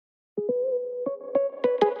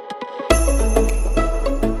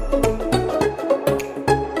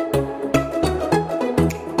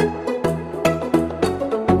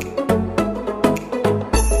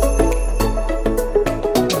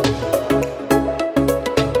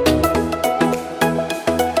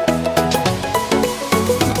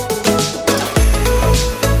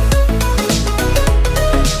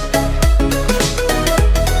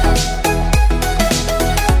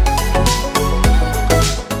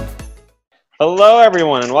Hello,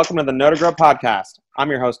 everyone, and welcome to the Know to Grow podcast.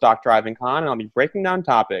 I'm your host, Dr. Ivan Khan, and I'll be breaking down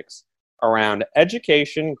topics around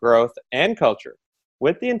education, growth, and culture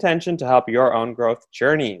with the intention to help your own growth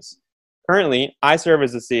journeys. Currently, I serve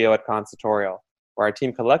as the CEO at Consultorial, where our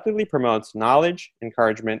team collectively promotes knowledge,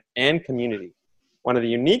 encouragement, and community. One of the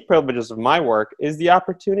unique privileges of my work is the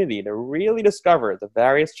opportunity to really discover the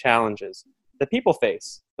various challenges that people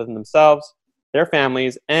face within themselves, their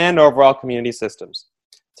families, and overall community systems.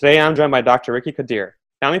 Today, I'm joined by Dr. Ricky Kadir,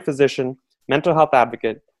 family physician, mental health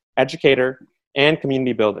advocate, educator, and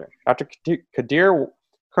community builder. Dr. Kadir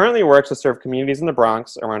currently works to serve communities in the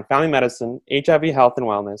Bronx around family medicine, HIV health and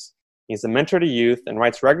wellness. He's a mentor to youth and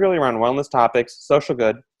writes regularly around wellness topics, social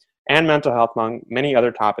good, and mental health, among many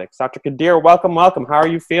other topics. Dr. Kadir, welcome. How are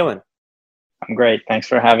you feeling? I'm great. Thanks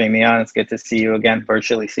for having me on. It's good to see you again,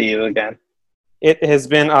 virtually see you again. It has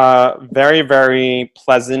been a very, very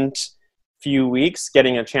pleasant few weeks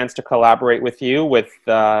getting a chance to collaborate with you, with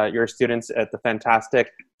your students at the fantastic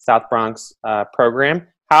South Bronx program.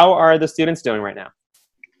 How are the students doing right now?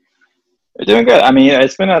 They're doing good. I mean,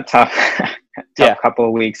 it's been a tough couple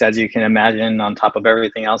of weeks, as you can imagine, on top of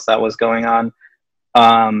everything else that was going on.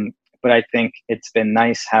 But I think it's been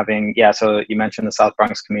nice having, so you mentioned the South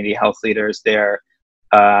Bronx Community Health Leaders. They're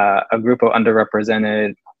a group of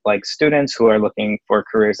underrepresented students who are looking for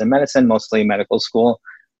careers in medicine, mostly medical school.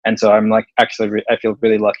 And so I'm I feel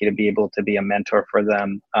really lucky to be able to be a mentor for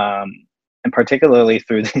them. And particularly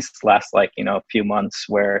through these last few months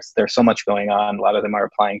where there's so much going on. A lot of them are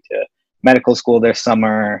applying to medical school this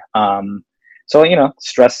summer. So,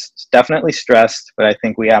 definitely stressed, but I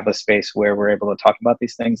think we have a space where we're able to talk about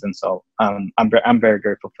these things. And so I'm very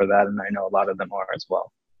grateful for that. And I know a lot of them are as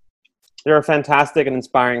well. They're a fantastic and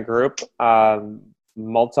inspiring group,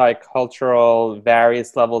 multicultural,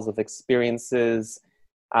 various levels of experiences,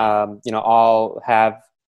 all have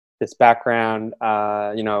this background,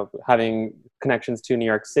 having connections to New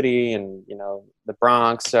York City and, the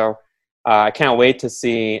Bronx. So I can't wait to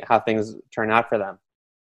see how things turn out for them.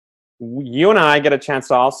 You and I get a chance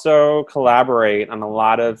to also collaborate on a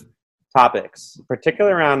lot of topics,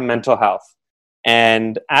 particularly around mental health.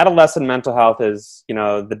 And adolescent mental health is,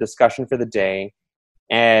 the discussion for the day.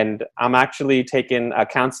 And I'm actually taking a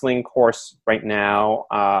counseling course right now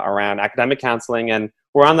around academic counseling, and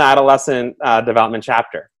we're on the adolescent development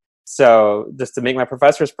chapter. So just to make my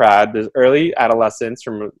professors proud, there's early adolescents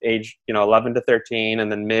from age 11 to 13,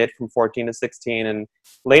 and then mid from 14 to 16, and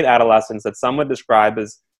late adolescents that some would describe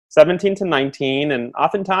as 17 to 19. And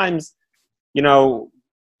oftentimes,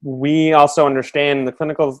 we also understand the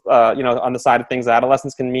clinical, on the side of things,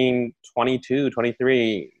 adolescence can mean 22,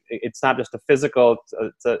 23. It's not just a physical,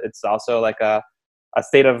 it's also like a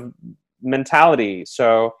state of mentality.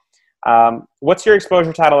 So what's your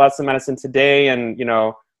exposure to adolescent medicine today? And,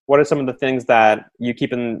 what are some of the things that you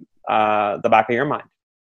keep in the back of your mind?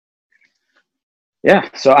 Yeah,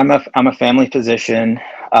 so I'm a family physician.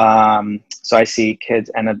 So I see kids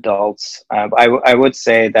and adults. I would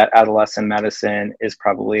say that adolescent medicine is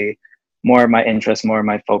probably more of my interest, more of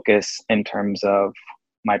my focus in terms of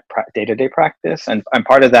my day-to-day practice. And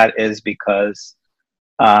part of that is because,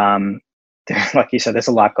 like you said, there's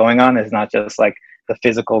a lot going on. It's not just the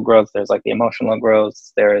physical growth. There's the emotional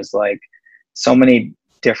growth. There's so many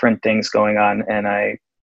different things going on. And I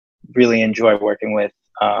really enjoy working with,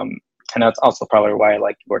 and that's also probably why I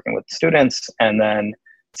like working with students, and then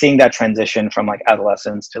seeing that transition from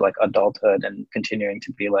adolescence to adulthood and continuing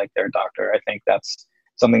to be their doctor. I think that's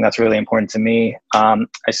something that's really important to me. I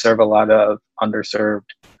serve a lot of underserved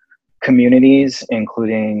communities,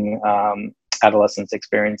 including adolescents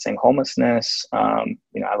experiencing homelessness,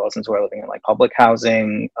 adolescents who are living in public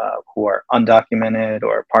housing, who are undocumented,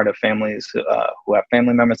 or part of families who have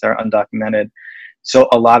family members that are undocumented. So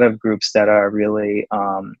a lot of groups that are really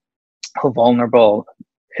vulnerable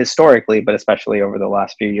historically, but especially over the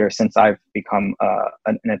last few years since I've become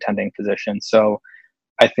an attending physician. So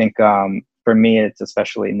I think for me, it's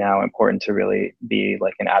especially now important to really be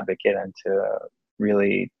an advocate and to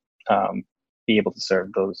really be able to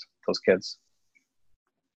serve those kids.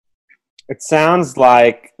 It sounds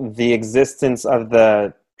like the existence of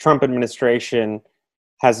the Trump administration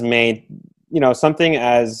has made, something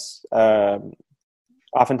as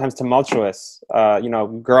oftentimes tumultuous,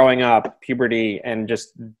 growing up, puberty, and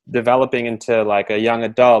just developing into a young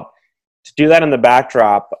adult. To do that in the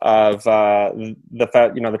backdrop of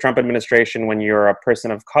the Trump administration, when you're a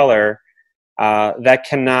person of color, that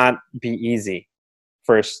cannot be easy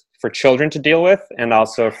for children to deal with, and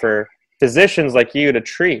also for physicians like you to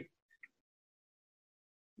treat.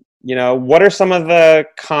 What are some of the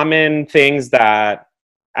common things that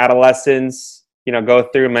adolescents go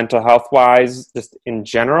through mental health wise, just in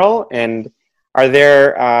general? And are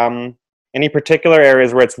there any particular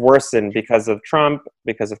areas where it's worsened because of Trump,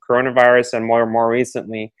 because of coronavirus, and more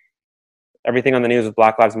recently, everything on the news with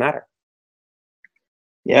Black Lives Matter?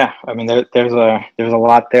 Yeah, I mean, there's a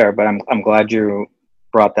lot there, but I'm glad you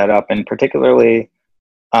brought that up, and particularly,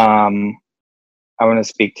 I want to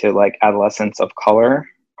speak to like adolescents of color,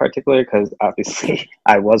 particularly because obviously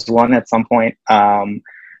I was one at some point,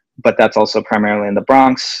 but that's also primarily in the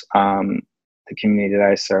Bronx, the community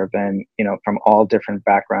that I serve in, from all different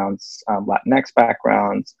backgrounds, Latinx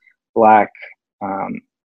backgrounds, Black,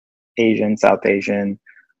 Asian, South Asian,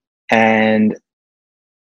 and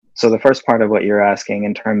so the first part of what you're asking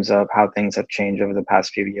in terms of how things have changed over the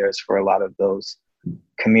past few years for a lot of those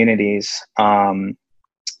communities,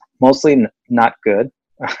 mostly not good,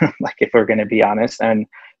 like if we're going to be honest. And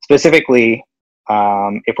specifically,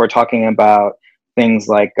 if we're talking about things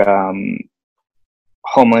like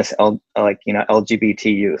homeless, LGBT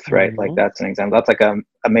youth, right? Like that's an example. That's like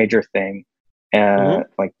a major thing.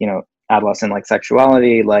 Like, adolescent like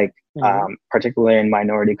sexuality, like particularly in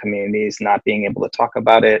minority communities, not being able to talk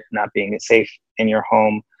about it, not being safe in your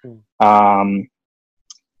home,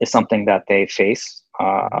 is something that they face.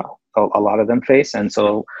 A lot of them face. And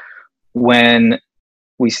so when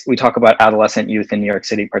we talk about adolescent youth in New York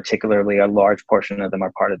City, particularly, a large portion of them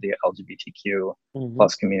are part of the LGBTQ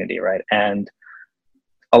plus community, right? And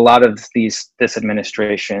a lot of this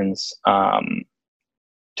administration's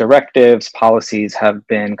directives, policies have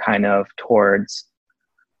been kind of towards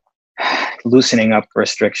loosening up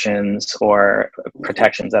restrictions or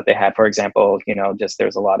protections that they had. For example, just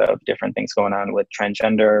there's a lot of different things going on with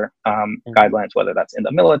transgender guidelines, whether that's in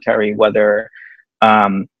the military, whether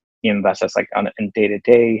that's just like in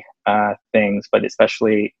day-to-day things, but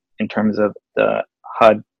especially in terms of the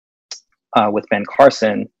HUD with Ben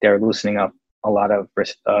Carson, they're loosening up a lot of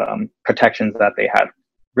protections that they had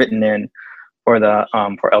written in for the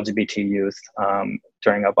for LGBT youth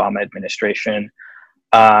during Obama administration.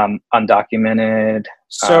 Undocumented.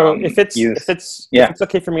 So if it's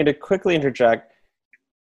okay for me to quickly interject,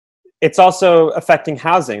 it's also affecting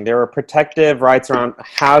housing. There are protective rights around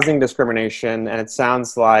housing discrimination, and it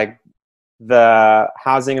sounds like the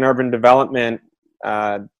housing and urban development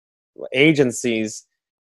agencies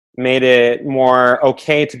made it more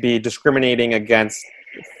okay to be discriminating against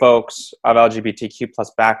folks of LGBTQ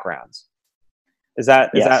plus backgrounds. Is that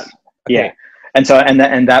okay? Yeah. And so, and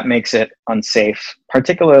that makes it unsafe,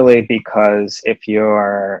 particularly because if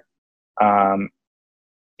you're,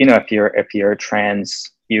 if you're a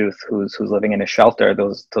trans youth who's living in a shelter,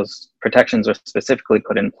 those protections are specifically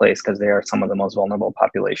put in place because they are some of the most vulnerable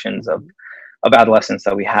populations of adolescents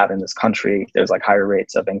that we have in this country. There's like higher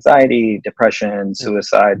rates of anxiety, depression,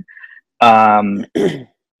 suicide, and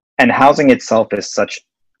housing itself is such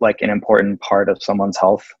like an important part of someone's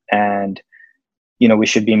health, and we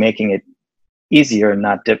should be making it easier,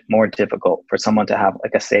 not more difficult for someone to have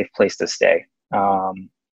like a safe place to stay.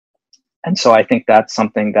 And so I think that's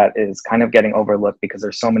something that is kind of getting overlooked because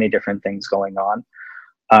there's so many different things going on.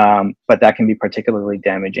 But that can be particularly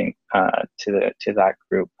damaging to that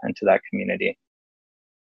group and to that community.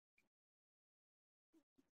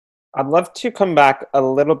 I'd love to come back a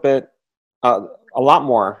little bit, a lot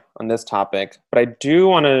more on this topic, but I do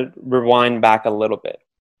want to rewind back a little bit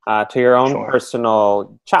to your own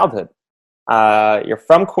personal childhood. You're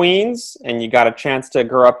from Queens, and you got a chance to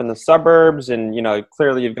grow up in the suburbs, and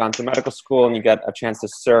clearly you've gone to medical school, and you get a chance to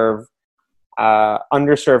serve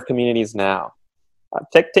underserved communities now.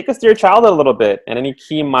 Take us through your childhood a little bit, and any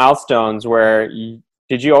key milestones where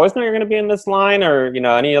did you always know you're going to be in this line, or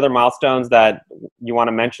any other milestones that you want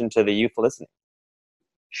to mention to the youth listening?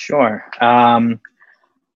 Sure.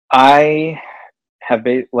 I have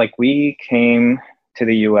been we came to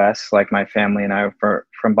the U.S., like my family and I were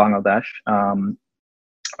from Bangladesh,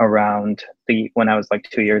 around when I was like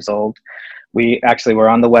 2 years old. We actually were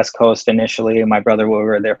on the West Coast initially. My brother, we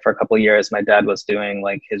were there for a couple of years. My dad was doing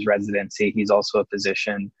like his residency. He's also a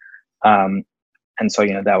physician. And so,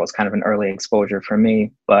 that was kind of an early exposure for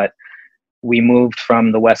me. But we moved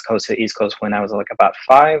from the West Coast to the East Coast when I was like about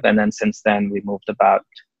 5. And then since then we moved about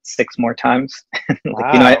 6 more times.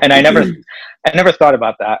 Wow. And I never thought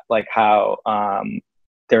about that, like how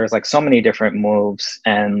there was like so many different moves,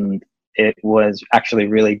 and it was actually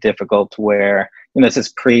really difficult where, this is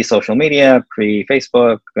pre-social media,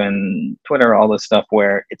 pre-Facebook and Twitter, all this stuff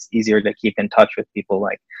where it's easier to keep in touch with people.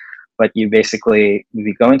 But you basically, you'd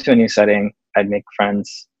be going to a new setting, I'd make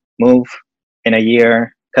friends, move in a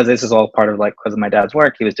year, because this is all part of because of my dad's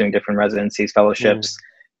work. He was doing different residencies, fellowships,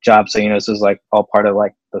 jobs. So, this was like all part of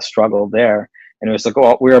like the struggle there. And it was like,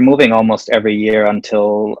 well, we were moving almost every year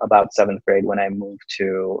until about seventh grade when I moved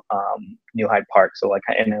to New Hyde Park. So like,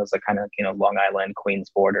 and it was like kind of, you know, Long Island, Queens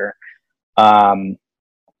border.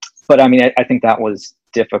 But I mean, I think that was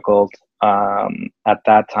difficult at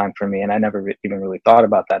that time for me. And I never even really thought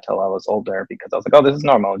about that till I was older, because I was like, oh, this is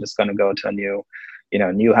normal. I'm just going to go to a new, you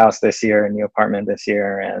know, new house this year, a new apartment this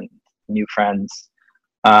year, and new friends.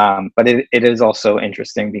 But it is also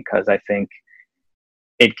interesting because I think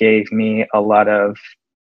it gave me a lot of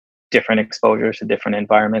different exposures to different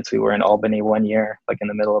environments. We were in Albany one year, like in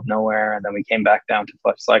the middle of nowhere, and then we came back down to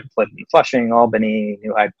Flushing, Albany,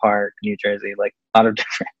 New Hyde Park, New Jersey, like a lot of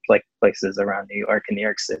different like places around New York and New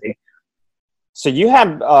York City. So you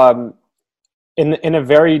had in a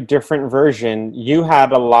very different version, you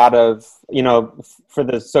had a lot of, you know, for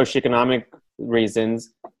the socioeconomic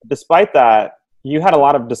reasons. Despite that, you had a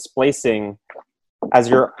lot of displacing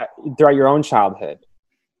throughout your own childhood.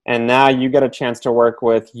 And now you get a chance to work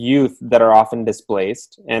with youth that are often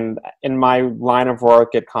displaced. And in my line of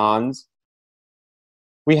work at Cons,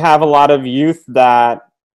 we have a lot of youth that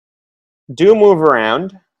do move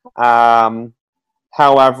around.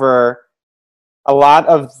 However, a lot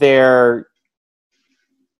of their,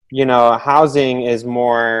 you know, housing is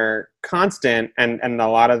more constant, and a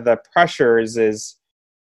lot of the pressures is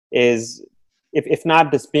if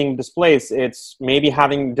not just being displaced, it's maybe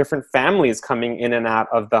having different families coming in and out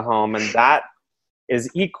of the home, and that is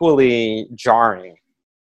equally jarring.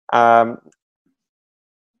 How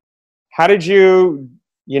did you,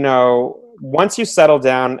 you know, once you settled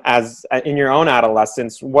down as in your own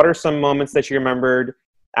adolescence, what are some moments that you remembered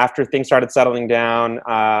after things started settling down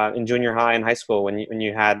in junior high and high school, when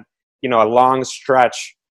you had, you know, a long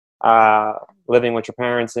stretch living with your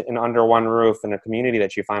parents in under one roof in a community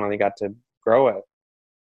that you finally got to grow with?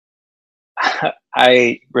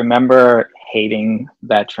 I remember hating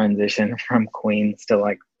that transition from Queens to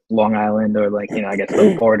like Long Island, or like, you know, I guess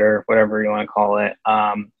the border, whatever you want to call it.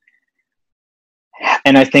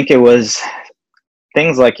 And I think it was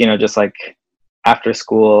things like, you know, just like after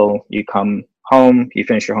school, you come home, you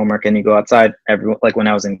finish your homework, and you go outside. Everyone, like when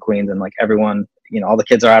I was in Queens, and like everyone, you know, all the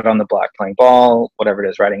kids are out on the block playing ball, whatever it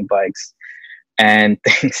is, riding bikes. And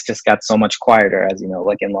things just got so much quieter, as you know,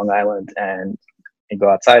 like in Long Island, and you go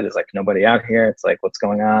outside, there's like nobody out here. It's like, what's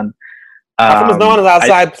going on? How come no one is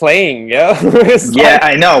outside playing? Yeah, yeah, like,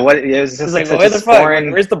 I know. What it was just like where the fuck? Like,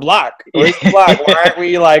 where's the block? Where's the block? Why aren't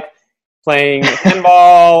we like playing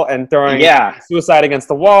pinball and throwing suicide against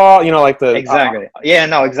the wall? You know, like the exactly. Yeah,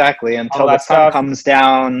 no, exactly. Until the sun comes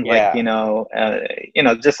down, like you know,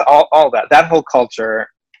 just all that. That whole culture.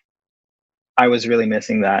 I was really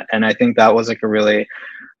missing that. And I think that was like a really,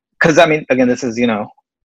 because I mean, again, this is, you know,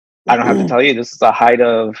 I don't have to tell you, this is the height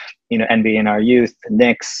of, you know, NBA in our youth, the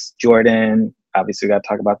Knicks, Jordan. Obviously, we got to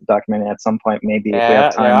talk about the documentary at some point, maybe if we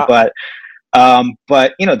have time.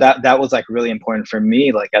 But you know, that was like really important for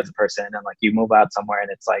me, like as a person. And like you move out somewhere,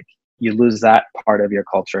 and it's like you lose that part of your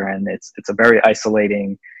culture, and it's a very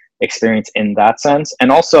isolating experience in that sense.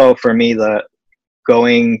 And also for me, the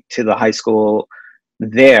going to the high school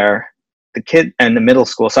there, the kid and the middle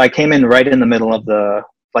school. So I came in right in the middle of the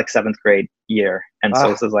like seventh grade year. And so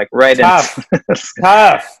this is like right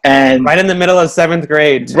tough. And right in the middle of seventh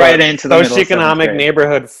grade. Right into the socioeconomic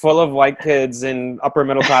neighborhood full of white kids and upper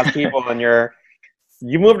middle class people. And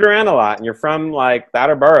you moved around a lot, and you're from like the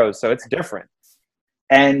outer boroughs. So it's different.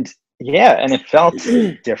 And yeah, and it felt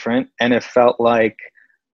different. And it felt like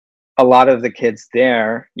a lot of the kids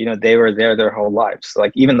there, you know, they were there their whole lives.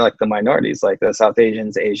 Like even like the minorities, like the South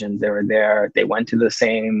Asians, they were there. They went to the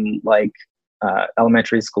same like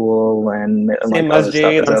elementary school and same like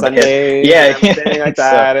masjid on Sundays, everything like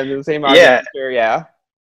that, and the same architecture, yeah.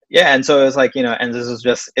 And so it was like, you know, and this was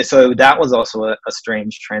just, so that was also a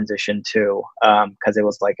strange transition too, because it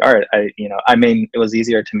was like, all right, I mean, it was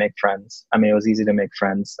easier to make friends. I mean, it was easy to make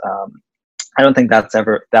friends. I don't think that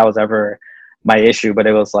was ever my issue, but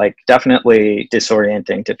it was like definitely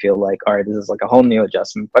disorienting to feel like, all right, this is like a whole new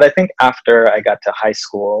adjustment. But I think after I got to high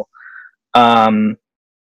school,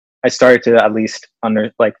 I started to at least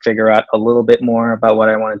figure out a little bit more about what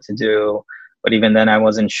I wanted to do. But even then I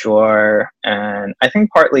wasn't sure. And I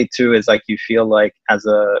think partly too is like, you feel like I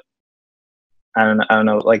don't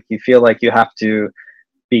know, like you feel like you have to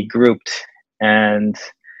be grouped, and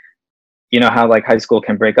you know how like high school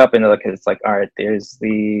can break up into like, it's like, all right, there's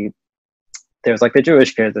like the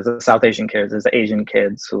Jewish kids, there's the South Asian kids, there's the Asian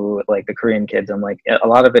kids, who like the Korean kids. And like a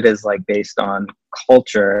lot of it is like based on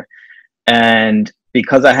culture. And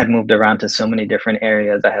because I had moved around to so many different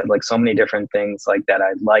areas, I had like so many different things like that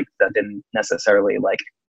I liked that didn't necessarily like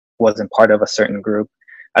wasn't part of a certain group.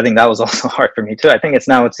 I think that was also hard for me too. I think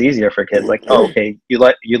it's easier for kids. Like, oh, okay, you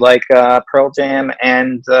like Pearl Jam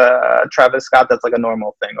and Travis Scott. That's like a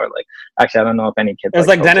normal thing. Or like, actually, I don't know if any kids. It was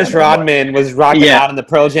like Pearl Dennis Jam anymore. Rodman was rocking out in the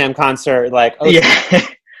Pearl Jam concert. Like, oh, yeah,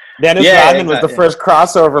 Dennis Rodman was the first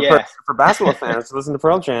crossover person for basketball fans to listen to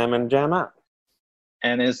Pearl Jam and jam out.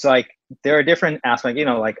 And it's like there are different aspects. You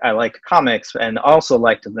know, like I liked comics and also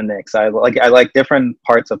liked the Knicks. I like different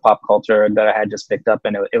parts of pop culture that I had just picked up,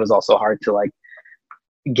 and it was also hard to like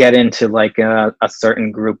get into like a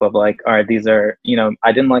certain group of like, all right, these are, you know,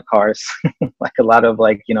 I didn't like Cars. Like a lot of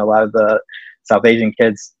like, you know, a lot of the South Asian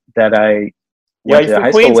kids that I went to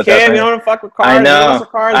high school with. Kid, you don't want to fuck with Cars. I know.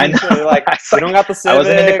 Cars. I know. Like, we don't got the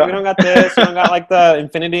Civic. We don't got this. We don't got like the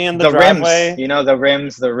Infinity and the driveway. Rims. You know, the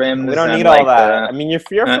rims. We don't need all that. I mean, if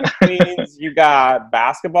you're from Queens, you got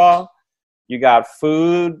basketball. You got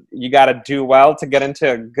food. You got to do well to get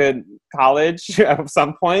into a good college at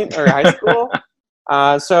some point or high school.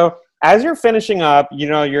 So as you're finishing up, you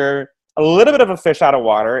know, you're a little bit of a fish out of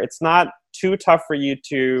water. It's not too tough for you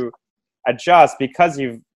to adjust because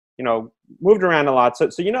you've, you know, moved around a lot. So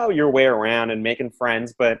you know your way around and making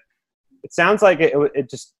friends, but it sounds like it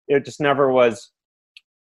just never was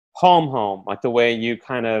home, like the way you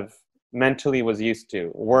kind of mentally were used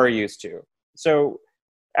to. So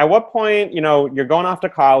at what point, you know, you're going off to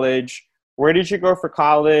college, where did you go for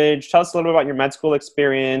college? Tell us a little bit about your med school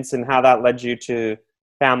experience and how that led you to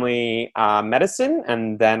family medicine,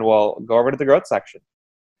 and then we'll go over to the growth section.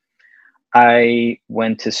 I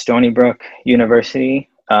went to Stony Brook University.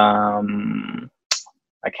 I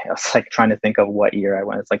was like trying to think of what year I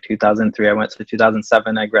went. It's like 2003. I went to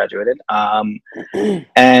 2007. I graduated.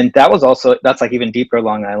 And that's like even deeper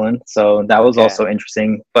Long Island. So that was also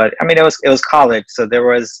interesting. But I mean, it was college. So there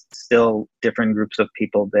was still different groups of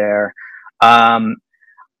people there.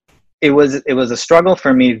 It was a struggle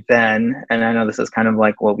for me then. And I know this is kind of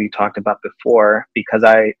like what we talked about before, because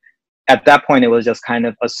at that point, it was just kind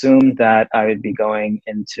of assumed that I would be going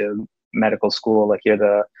into medical school. Like you're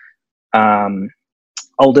the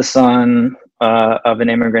oldest son of an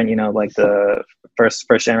immigrant, you know, like the first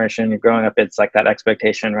generation. You're growing up, it's like that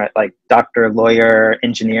expectation, right? Like doctor, lawyer,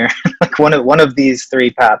 engineer, like one of these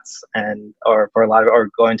three paths, or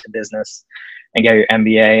go into business and get your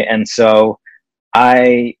MBA. And so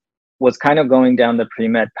I was kind of going down the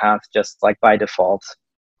pre-med path just like by default,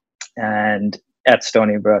 and at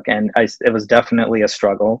Stony Brook, and it was definitely a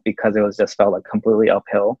struggle because it was just felt like completely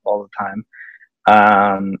uphill all the time.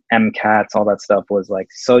 MCATs, all that stuff was like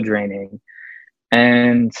so draining,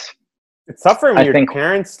 and it's tougher when your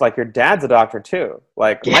parents, like your dad's a doctor too.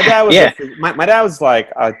 Like my dad was, my dad was like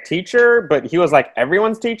a teacher, but he was like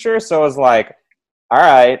everyone's teacher. So it was like, all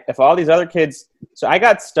right, if all these other kids, so I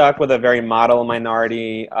got stuck with a very model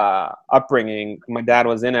minority upbringing. My dad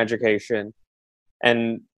was in education,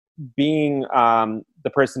 and being the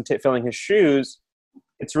person filling his shoes,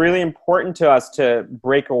 it's really important to us to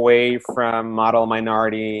break away from model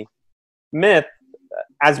minority myth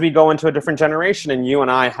as we go into a different generation. And you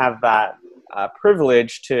and I have that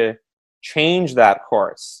privilege to change that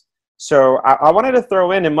course. So I wanted to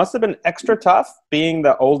throw in, it must have been extra tough being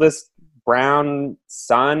the oldest brown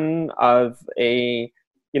son of a,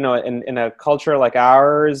 you know, in a culture like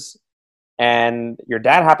ours, and your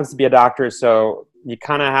dad happens to be a doctor, so you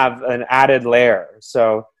kind of have an added layer.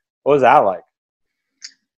 So what was that like?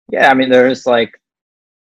 Yeah, I mean, there's like,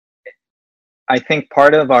 I think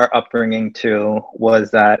part of our upbringing too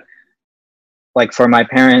was that, like for my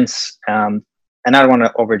parents, and I don't want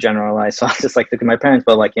to overgeneralize, so I'll just like look at my parents,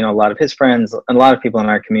 but like, you know, a lot of his friends and a lot of people in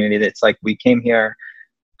our community, it's like, we came here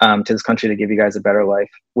to this country to give you guys a better life,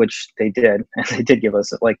 which they did. And they did give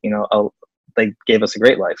us like, you know, they gave us a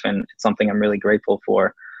great life. And it's something I'm really grateful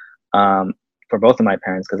for both of my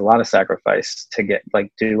parents, because a lot of sacrifice to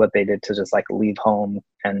do what they did, to just like leave home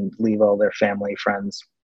and leave all their family, friends,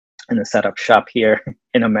 and to set up shop here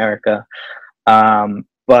in America.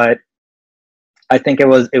 But I think it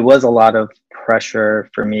was a lot of pressure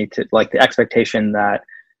for me to, like, the expectation that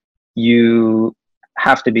you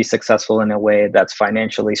have to be successful in a way that's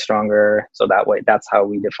financially stronger. So that way, that's how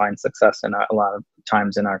we define success in a lot of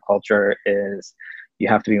times in our culture, is you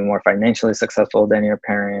have to be more financially successful than your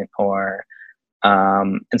parent, or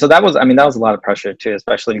and so that was a lot of pressure too,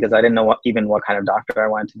 especially because I didn't know what kind of doctor I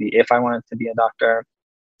wanted to be, if I wanted to be a doctor.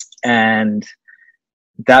 And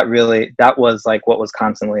that was like what was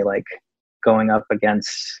constantly like going up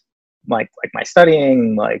against like my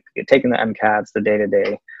studying, like taking the MCATs, the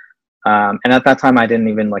day-to-day. And at that time I didn't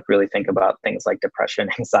even like really think about things like depression,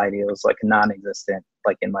 anxiety. It was like non-existent,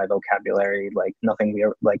 like in my vocabulary, like nothing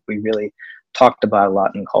we really talked about a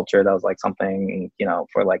lot in culture. That was like something, you know,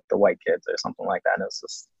 for like the white kids or something like that. And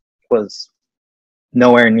was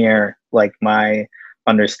nowhere near like my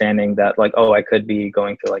understanding that like, oh, I could be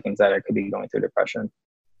going through like anxiety, I could be going through depression.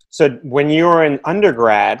 So when you were in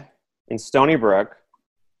undergrad in Stony Brook,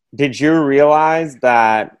 did you realize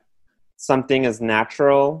that something as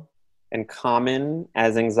natural and common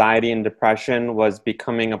as anxiety and depression was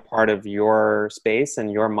becoming a part of your space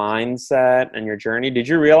and your mindset and your journey? Did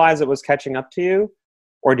you realize it was catching up to you?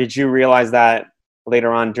 Or did you realize that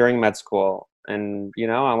later on during med school? And, you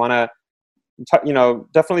know, I want to,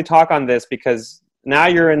 definitely talk on this because now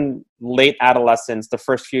you're in late adolescence, the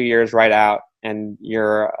first few years right out, and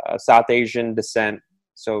you're a South Asian descent.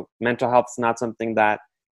 So mental health is not something that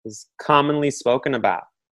is commonly spoken about.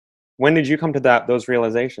 When did you come to those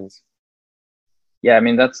realizations? Yeah, I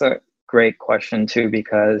mean, that's a great question too,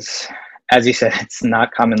 because as you said, it's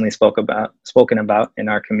not commonly spoken about in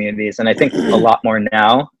our communities. And I think a lot more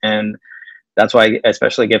now. And that's why I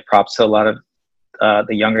especially give props to a lot of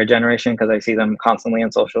the younger generation, because I see them constantly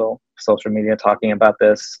on social media talking about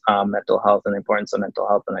this, mental health and the importance of mental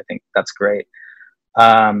health. And I think that's great.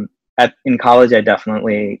 In college, I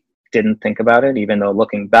definitely didn't think about it, even though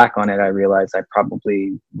looking back on it, I realized I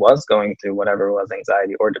probably was going through whatever it was,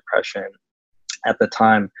 anxiety or depression at the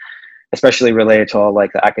time, especially related to all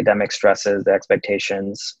like the academic stresses, the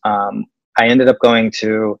expectations. I ended up going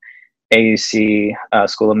to AUC,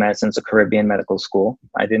 School of Medicine. It's a Caribbean medical school.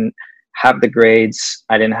 I didn't have the grades.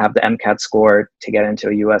 I didn't have the MCAT score to get into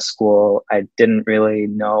a US school. I didn't really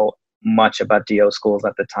know much about DO schools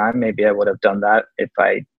at the time. Maybe I would have done that if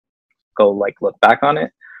I go like look back on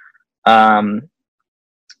it. And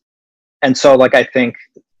so like, I think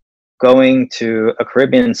going to a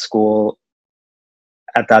Caribbean school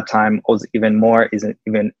at that time was even more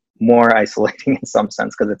isolating in some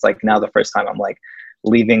sense, because it's like now the first time I'm like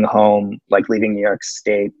leaving home, like leaving New York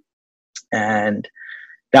State. And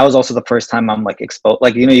that was also the first time I'm like exposed,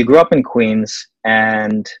 like, you know, you grew up in Queens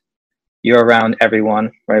and you're around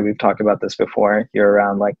everyone, right? We've talked about this before. You're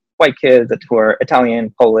around like white kids who are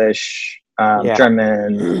Italian, Polish,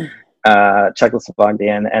 German,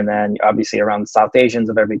 Czechoslovakian, and then obviously around South Asians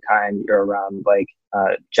of every kind. You're around like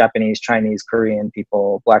Japanese, Chinese, Korean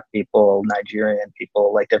people, Black people, Nigerian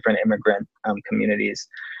people, like different immigrant communities.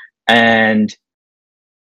 And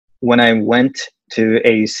when I went to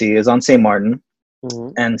AUC, it was on St. Martin.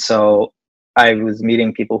 Mm-hmm. And so I was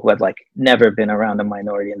meeting people who had like never been around a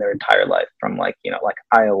minority in their entire life, from like, you know, like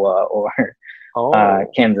Iowa or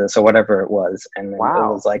Kansas or whatever it was. And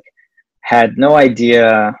wow. It was like, had no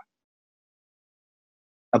idea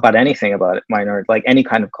about anything about it, minority, like any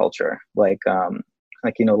kind of culture. Like,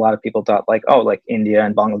 you know, a lot of people thought like, oh, like India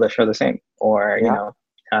and Bangladesh are the same, or, you know,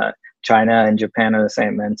 China and Japan are the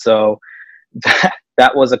same. And so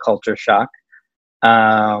that was a culture shock.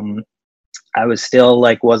 I was still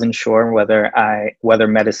like, wasn't sure whether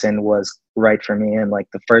medicine was right for me. And like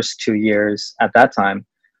the first 2 years at that time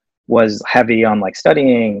was heavy on like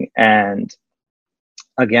studying. And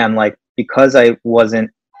again, like, because I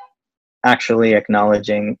wasn't actually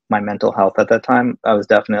acknowledging my mental health at that time, I was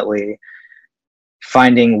definitely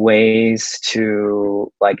finding ways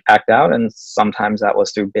to like act out. And sometimes that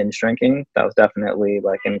was through binge drinking. That was definitely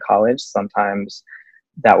like in college. Sometimes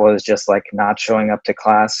that was just like not showing up to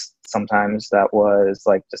class. Sometimes that was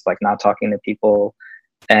like just like not talking to people.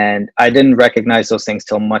 And I didn't recognize those things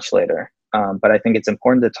till much later. But I think it's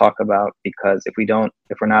important to talk about, because if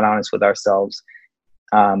we're not honest with ourselves,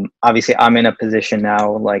 obviously I'm in a position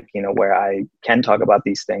now, like, you know, where I can talk about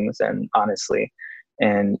these things and honestly,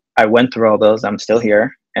 and I went through all those. I'm still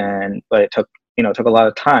here, but it took a lot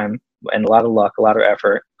of time and a lot of luck, a lot of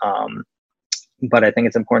effort. But I think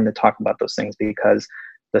it's important to talk about those things, because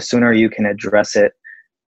the sooner you can address it,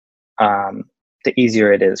 the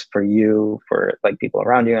easier it is for you, for like people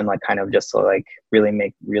around you, and like kind of just to like really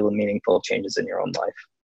make real meaningful changes in your own life.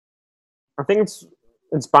 I think it's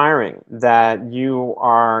inspiring that you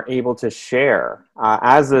are able to share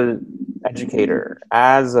as an educator,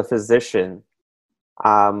 as a physician.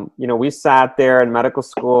 You know, we sat there in medical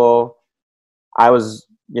school. I was,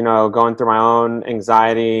 you know, going through my own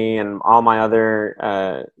anxiety and all my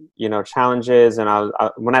other, you know, challenges. And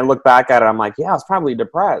when I look back at it, I'm like, yeah, I was probably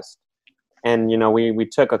depressed. And, you know, we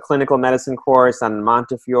took a clinical medicine course on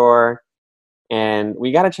Montefiore, and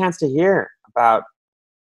we got a chance to hear about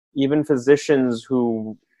even physicians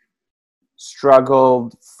who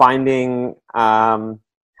struggled finding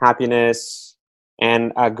happiness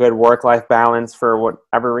and a good work-life balance for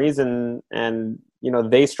whatever reason. And, you know,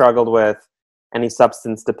 they struggled with any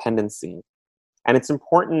substance dependency. And it's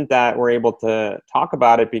important that we're able to talk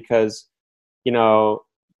about it, because, you know,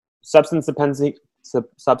 substance dependency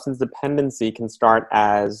can start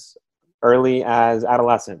as early as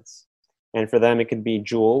adolescence. And for them, it could be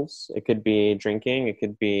Juuls, it could be drinking, it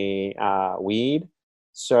could be weed.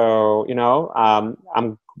 So,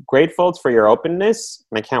 I'm grateful for your openness,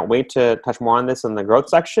 and I can't wait to touch more on this in the growth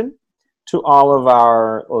section. To all of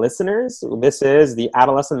our listeners, this is the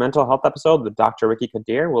Adolescent Mental Health episode with Dr. Ricky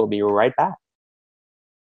Kadir. We'll be right back.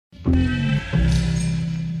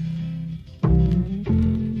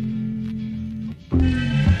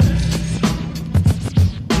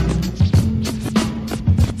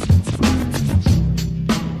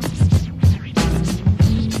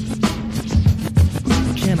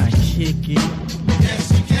 Can I kick it?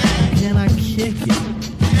 Yes, you can. Can I kick it?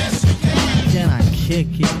 Yes, you can. Can I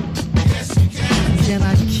kick it? Yes, you can. Can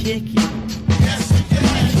I kick it? Yes, you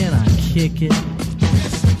can. Can I kick it?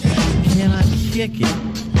 Yes, you can. Can I kick it?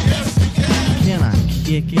 Yes, you can. Can I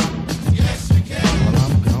kick it? Yes, you can. Well,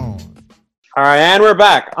 I'm gone. All right, and we're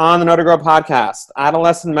back on the Know to Grow podcast,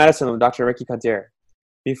 Adolescent Medicine with Dr. Ricky Kadir.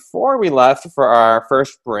 Before we left for our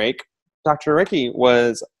first break, Dr. Ricky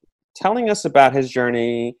was telling us about his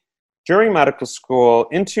journey during medical school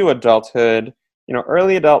into adulthood.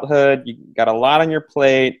 Early adulthood, you got a lot on your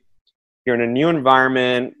plate, you're in a new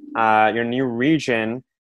environment, you're in a new region,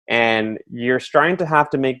 and you're starting to have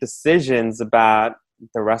to make decisions about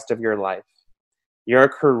the rest of your life, your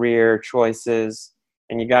career choices,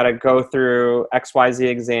 and you got to go through XYZ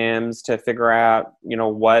exams to figure out,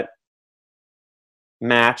 what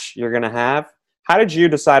match you're going to have. How did you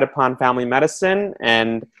decide upon family medicine,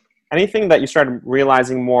 and anything that you started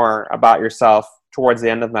realizing more about yourself towards the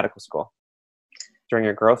end of medical school during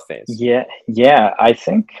your growth phase? Yeah. I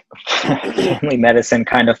think family medicine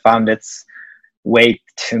kind of found its way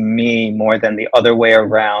to me more than the other way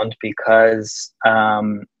around, because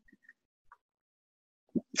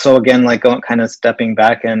so again, like kind of stepping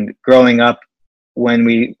back and growing up, when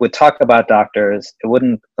we would talk about doctors, it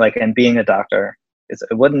wouldn't and being a doctor, it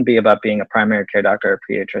wouldn't be about being a primary care doctor or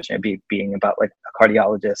pediatrician. It'd be being about like a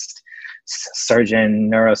cardiologist, surgeon,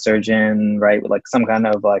 neurosurgeon, right? Like some kind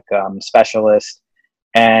of specialist.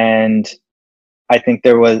 And I think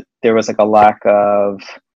there was like a lack of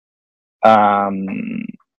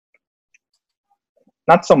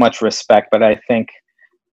not so much respect, but I think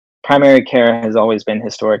primary care has always been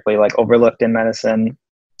historically overlooked in medicine,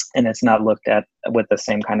 and it's not looked at with the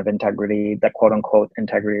same kind of integrity, that quote unquote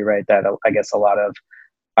integrity, right? That I guess a lot of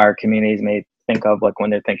our communities may think of when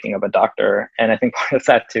they're thinking of a doctor. And I think part of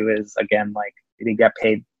that too is, again, they get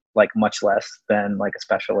paid much less than a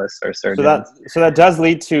specialist or surgeon. So that does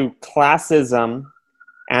lead to classism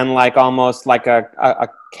and almost a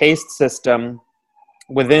caste system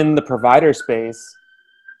within the provider space.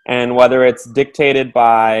 And whether it's dictated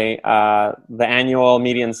by the annual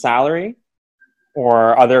median salary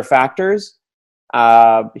or other factors,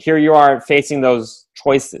 here you are facing those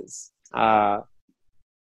choices. How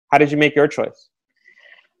did you make your choice?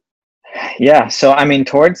 Yeah, so I mean,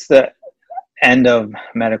 towards the end of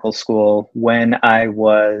medical school, when I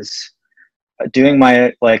was doing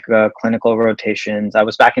my clinical rotations, I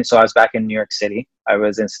was back in New York City. I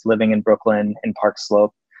was living in Brooklyn in Park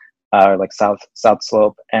Slope, South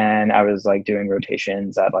Slope, and I was doing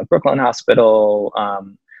rotations at Brooklyn Hospital,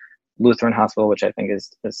 Lutheran Hospital, which I think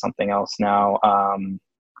is something else now,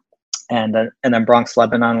 and then Bronx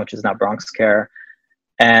Lebanon, which is now Bronx Care.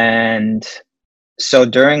 And so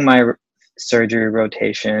during my surgery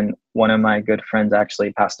rotation, one of my good friends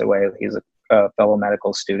actually passed away. He's a fellow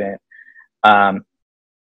medical student.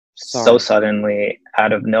 So suddenly,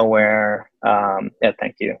 out of nowhere. Yeah,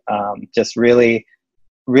 thank you. Just really,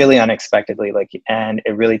 really unexpectedly, and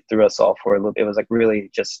it really threw us all for a loop. It was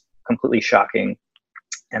really just completely shocking.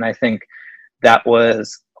 And I think that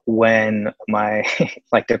was when my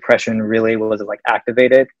depression really was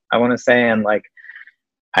activated, I want to say. And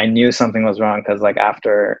I knew something was wrong, because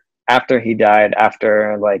after he died,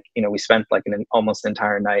 we spent an almost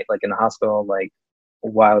entire night in the hospital,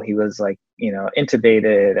 while he was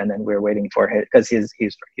intubated, and then we were waiting for him, because he's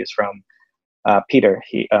from Peter.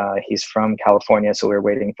 He's from California, so we were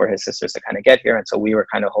waiting for his sisters to kind of get here, and so we were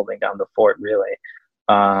kind of holding down the fort, really.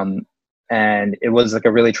 And it was a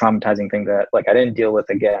really traumatizing thing that I didn't deal with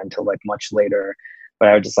again until much later. But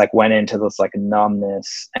I just went into this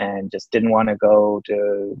numbness and just didn't want to go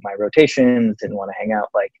to my rotations, didn't want to hang out.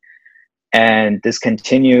 And this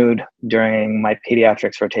continued during my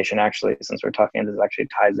pediatrics rotation, actually, since we're talking, this actually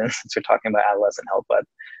ties in since we're talking about adolescent health. But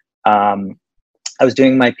I was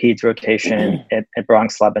doing my peds rotation at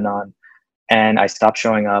Bronx Lebanon, and I stopped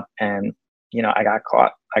showing up, and I got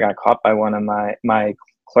caught by one of my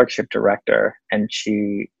clerkship director, and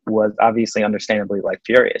she was obviously understandably like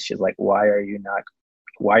furious. She's like, why are you not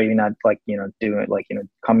like, you know, doing like, you know,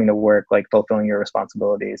 coming to work, like fulfilling your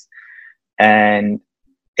responsibilities? And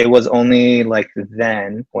it was only like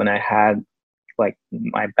then when I had like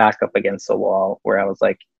my back up against the wall where I was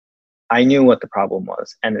like, I knew what the problem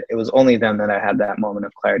was. And it was only then that I had that moment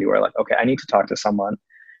of clarity where like, okay, I need to talk to someone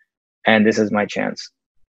and this is my chance.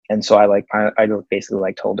 And so I basically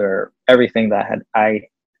like told her everything that I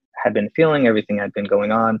had been feeling, everything had been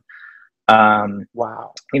going on.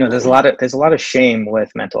 Wow. You know, there's a lot of shame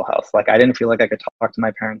with mental health. Like I didn't feel like I could talk to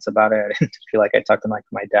my parents about it. I didn't feel like I talked to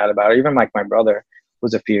my dad about it. Even like my brother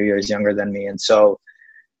was a few years younger than me. And so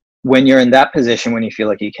when you're in that position, when you feel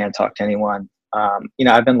like you can't talk to anyone, you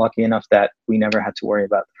know, I've been lucky enough that we never had to worry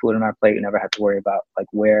about the food on our plate. We never had to worry about like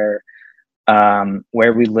where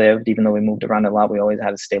we lived. Even though we moved around a lot, we always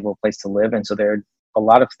had a stable place to live. And so there are a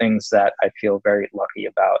lot of things that I feel very lucky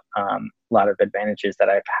about, a lot of advantages that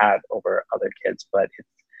I've had over other kids. But it's,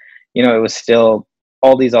 you know, it was still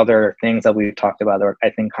all these other things that we've talked about that were, I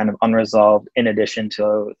think, kind of unresolved, in addition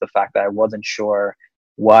to the fact that I wasn't sure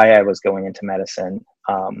why I was going into medicine.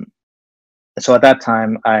 So at that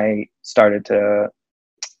time, I started to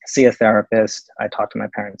see a therapist. I talked to my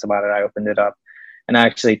parents about it. I opened it up. And I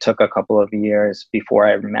actually took a couple of years before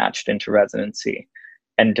I matched into residency.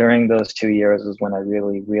 And during those 2 years was when I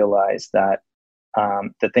really realized that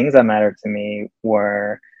the things that mattered to me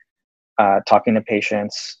were talking to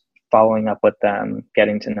patients, following up with them,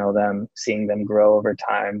 getting to know them, seeing them grow over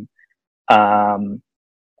time,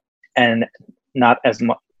 and not as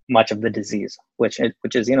much of the disease, which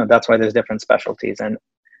is, you know, that's why there's different specialties. And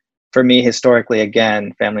for me, historically,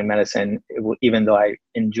 again, family medicine, even though I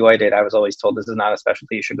enjoyed it, I was always told this is not a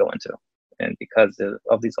specialty you should go into, and because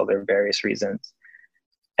of these other various reasons.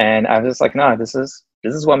 And I was just like, no, this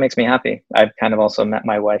is what makes me happy. I've kind of also met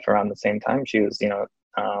my wife around the same time. She was, you know,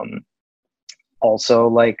 also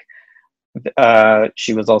like,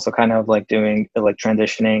 she was also kind of like doing like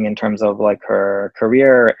transitioning in terms of like her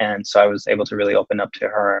career. And so I was able to really open up to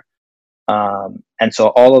her. And so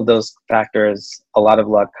all of those factors, a lot of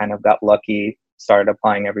luck, kind of got lucky, started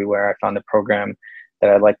applying everywhere. I found a program that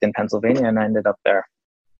I liked in Pennsylvania and I ended up there.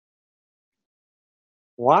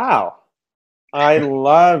 Wow. I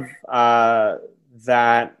love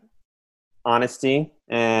that honesty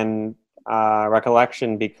and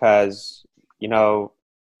recollection, because, you know,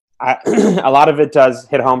 a lot of it does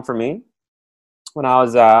hit home for me. When I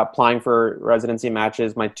was applying for residency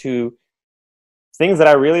matches, my two things that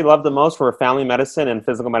I really loved the most were family medicine and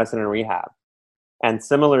physical medicine and rehab. And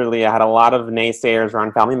similarly, I had a lot of naysayers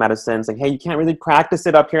around family medicine saying, hey, you can't really practice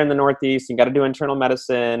it up here in the Northeast. You got to do internal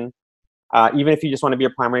medicine, even if you just want to be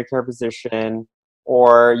a primary care physician,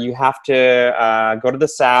 or you have to go to the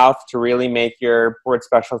South to really make your board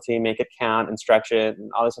specialty, make it count and stretch it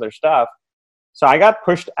and all this other stuff. So I got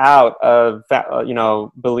pushed out of, you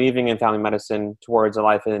know, believing in family medicine towards a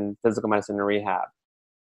life in physical medicine and rehab.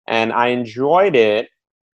 And I enjoyed it.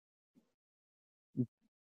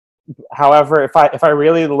 However, if I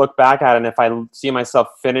really look back at it, and if I see myself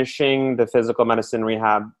finishing the physical medicine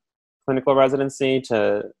rehab clinical residency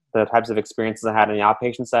to the types of experiences I had in the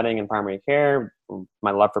outpatient setting and primary care,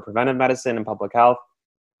 my love for preventive medicine and public health,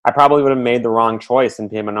 I probably would have made the wrong choice in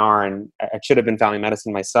PM&R, and I should have been family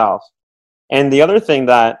medicine myself. And the other thing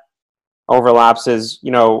that overlaps is,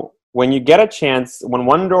 you know, when you get a chance, when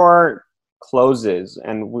one door closes,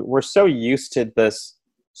 and we're so used to this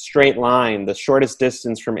straight line, the shortest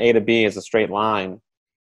distance from A to B is a straight line.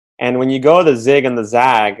 And when you go the zig and the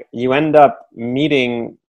zag, you end up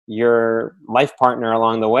meeting your life partner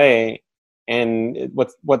along the way. And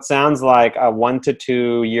what sounds like a 1 to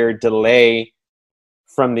 2 year delay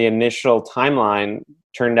from the initial timeline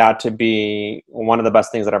turned out to be one of the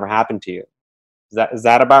best things that ever happened to you. Is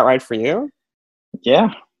that about right for you? Yeah.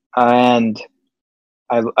 And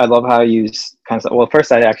I love how you kind of, well,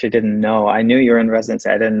 first I actually didn't know. I knew you were in residency.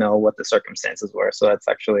 I didn't know what the circumstances were. So that's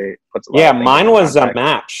actually puts a lot of things mine in was context.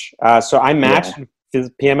 a match. So I matched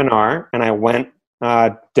PM&R, and I went,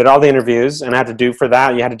 did all the interviews, and I had to do for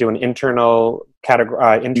that. You had to do an internal category.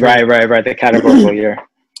 Right. The categorical year.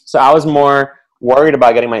 So I was more worried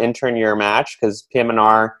about getting my intern year match, because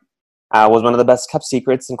PM&R was one of the best kept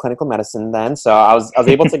secrets in clinical medicine then. So I was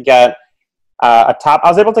able to get I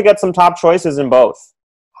was able to get some top choices in both.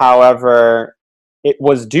 However, it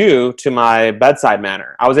was due to my bedside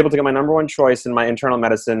manner. I was able to get my number one choice in my internal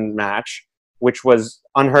medicine match, which was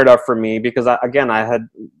unheard of for me because, I had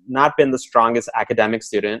not been the strongest academic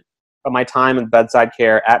student, but my time in bedside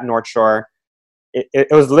care at North Shore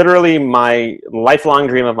it was literally my lifelong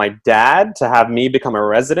dream of my dad to have me become a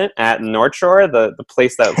resident at North Shore, the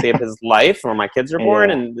place that saved his life where my kids are born.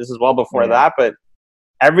 Yeah. And this is well before Yeah. that, but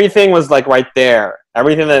everything was like right there.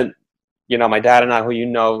 Everything that, you know, my dad and I, who you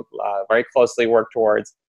know very closely, worked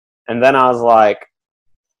towards. And then I was like,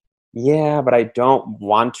 yeah, but I don't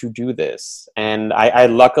want to do this. And I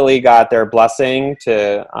luckily got their blessing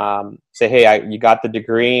to say, hey, you got the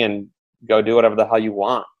degree and go do whatever the hell you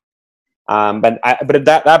want. But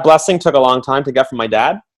that blessing took a long time to get from my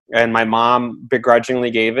dad, and my mom begrudgingly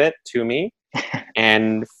gave it to me.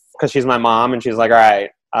 And because she's my mom, and she's like, all right,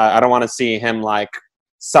 I don't want to see him like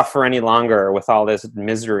suffer any longer with all this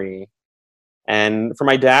misery. And for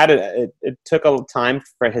my dad, it took a time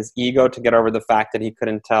for his ego to get over the fact that he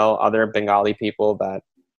couldn't tell other Bengali people that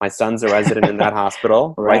my son's a resident in that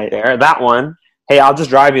hospital right there. That one. Hey, I'll just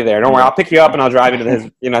drive you there. Don't worry, I'll pick you up and I'll drive you to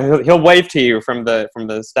his. You know, he'll wave to you from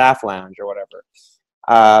the staff lounge or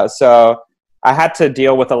whatever. So I had to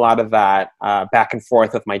deal with a lot of that back and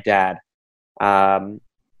forth with my dad,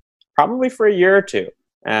 probably for a year or two,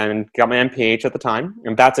 and got my MPH at the time.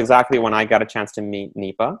 And that's exactly when I got a chance to meet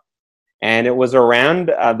Nipa. And it was around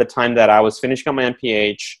the time that I was finishing up my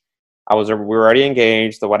MPH. We were already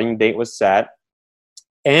engaged. The wedding date was set.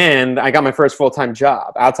 And I got my first full-time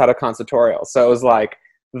job outside of consultorial. So it was like,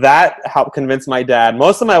 that helped convince my dad.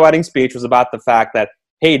 Most of my wedding speech was about the fact that,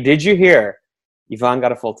 hey, did you hear? Yvonne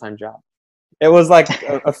got a full-time job. It was like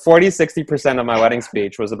a 40-60% of my wedding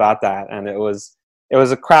speech was about that. And it was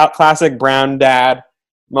a classic brown dad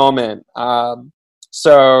moment.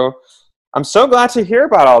 So I'm so glad to hear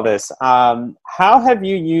about all this. How have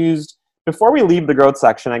you used, before we leave the growth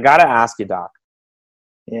section, I got to ask you, Doc.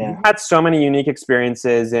 Yeah. You've had so many unique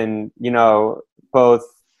experiences in, you know, both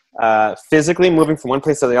physically moving from one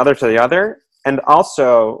place to the other, and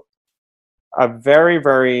also a very,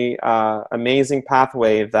 very amazing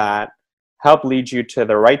pathway that helped lead you to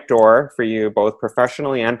the right door for you, both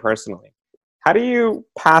professionally and personally. How do you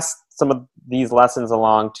pass some of these lessons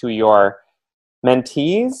along to your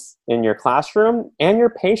mentees in your classroom and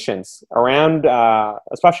your patients around,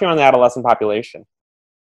 especially on the adolescent population?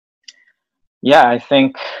 Yeah, I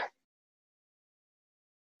think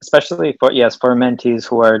especially for mentees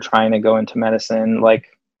who are trying to go into medicine, like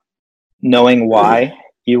knowing why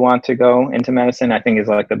you want to go into medicine, I think is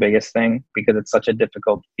like the biggest thing, because it's such a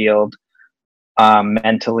difficult field,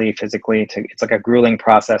 mentally, physically. It's like a grueling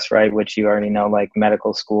process, right? Which you already know, like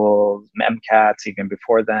medical school, MCATs, even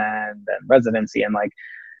before then residency, and like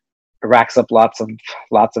racks up lots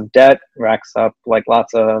of debt, racks up like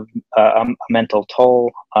lots of a mental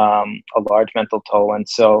toll, a large mental toll. And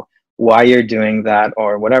so why you're doing that,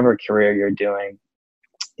 or whatever career you're doing,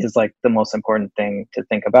 is like the most important thing to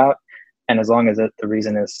think about. And as long as the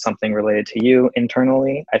reason is something related to you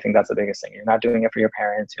internally, I think that's the biggest thing. You're not doing it for your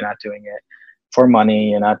parents. You're not doing it for money.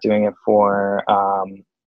 You're not doing it for,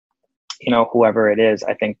 whoever it is.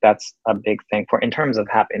 I think that's a big thing in terms of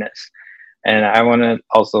happiness. And I want to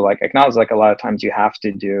also like acknowledge, like, a lot of times you have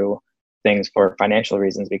to do things for financial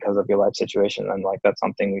reasons because of your life situation. And like, that's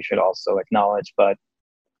something we should also acknowledge. But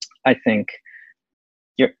I think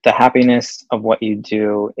the happiness of what you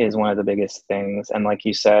do is one of the biggest things. And like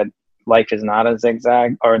you said, life is not a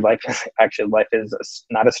zigzag, or life is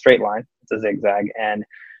not a straight line. It's a zigzag. And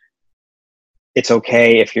it's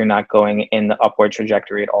okay if you're not going in the upward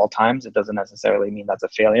trajectory at all times. It doesn't necessarily mean that's a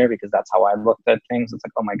failure, because that's how I looked at things. It's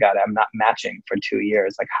like, oh my God, I'm not matching for 2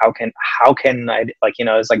 years. Like, how can I, like, you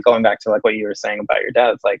know, it's like going back to like what you were saying about your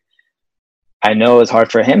dad. It's like, I know it's hard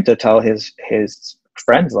for him to tell his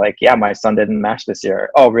friends, like, yeah, my son didn't match this year.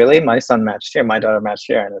 Oh, really? My son matched here. My daughter matched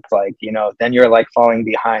here. And it's like, you know, then you're like falling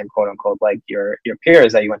behind, quote unquote, like your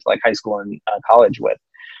peers that you went to like high school and college with.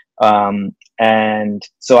 And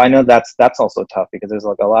so I know that's also tough, because there's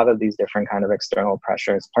like a lot of these different kind of external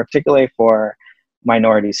pressures, particularly for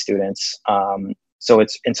minority students. So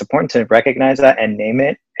it's important to recognize that and name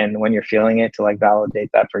it. And when you're feeling it, to like validate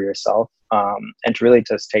that for yourself, and to really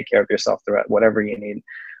just take care of yourself throughout whatever you need.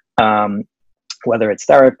 Whether it's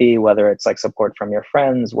therapy, whether it's like support from your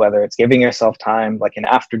friends, whether it's giving yourself time, like an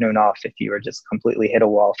afternoon off, if you were just completely hit a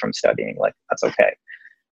wall from studying, like, that's okay.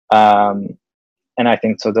 And I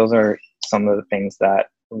think, so those are some of the things that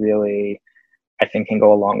really, I think, can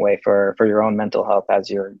go a long way for your own mental health as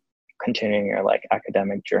you're continuing your like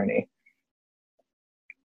academic journey.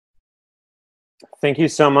 Thank you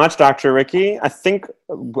so much, Dr. Ricky. I think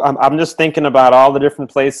I'm just thinking about all the different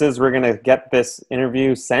places we're going to get this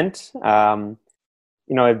interview sent.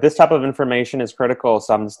 You know, this type of information is critical.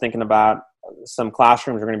 So I'm just thinking about some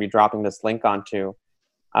classrooms we're going to be dropping this link onto.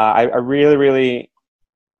 I really, really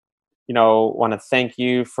want to thank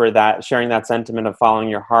you for that, sharing that sentiment of following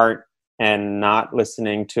your heart and not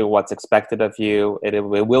listening to what's expected of you. It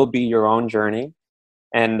will be your own journey.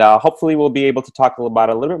 And hopefully we'll be able to talk about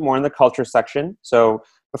it a little bit more in the culture section. So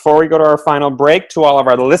before we go to our final break, to all of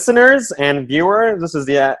our listeners and viewers, this is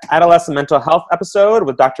the Adolescent Mental Health episode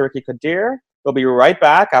with Dr. Ricky Qadir. We'll be right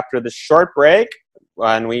back after this short break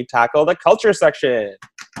when we tackle the culture section.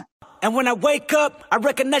 And when I wake up, I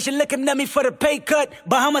recognize you looking at me for the pay cut.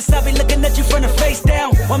 Bahamas, I be looking at you from the face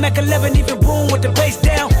down. One Mac 11, even boom with the bass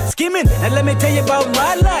down. Skimming, and let me tell you about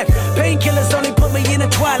my life. Painkillers only put me in the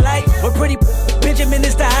twilight. But pretty Benjamin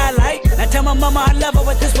is the highlight. Now tell my mama I love her,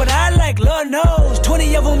 but this what I like. Lord knows,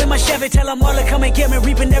 20 of them in my Chevy. Tell them all to come and get me,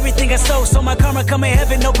 reaping everything I sow. So my karma come in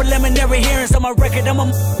heaven, no preliminary hearings on my record. I'm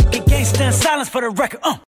a gangster in silence for the record.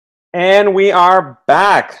 And we are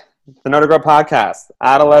back. The Know to Grow podcast,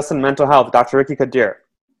 Adolescent Mental Health, Dr. Ricky Qadir.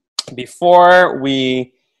 Before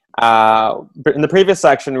we, in the previous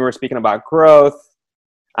section, we were speaking about growth,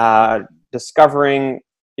 discovering,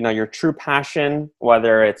 your true passion,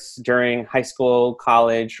 whether it's during high school,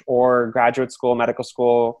 college, or graduate school, medical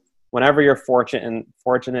school, whenever you're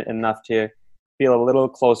fortunate enough to feel a little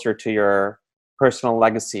closer to your personal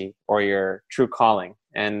legacy or your true calling.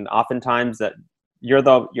 And oftentimes that you're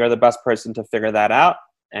the best person to figure that out.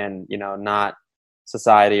 And, not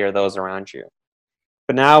society or those around you.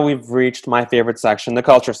 But now we've reached my favorite section, the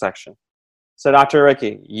culture section. So Dr.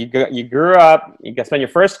 Ricky, you grew up, you spent your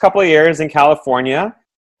first couple of years in California.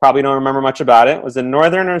 Probably don't remember much about it. Was it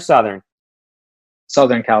Northern or Southern?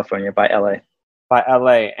 Southern California, by LA. By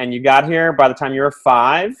LA. And you got here by the time you were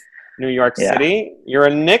 5, New York City. You're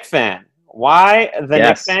a Knicks fan. Why the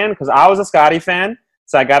Knicks fan? Because I was a Scotty fan.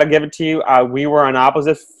 So I got to give it to you. We were on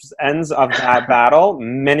opposite ends of that battle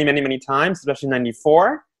many, many, many times, especially in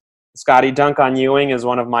 '94. Scotty dunk on Ewing is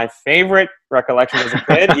one of my favorite recollections as a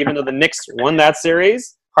kid, even though the Knicks won that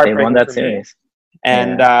series. They won that series.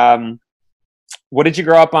 And what did you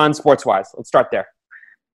grow up on sports-wise? Let's start there.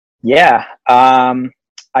 Yeah.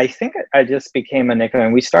 I think I just became a Knicks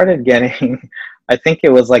fan. We started getting, I think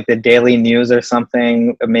it was like the Daily News or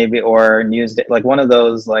something, maybe, or Newsday, like one of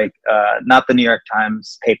those, like not the New York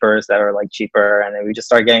Times papers that are like cheaper. And then we just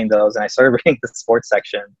started getting those, and I started reading the sports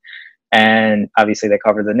section. And obviously they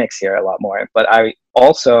cover the Knicks here a lot more. But I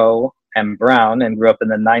also am brown and grew up in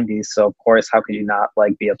the 90s. So of course, how could you not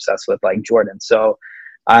like be obsessed with like Jordan? So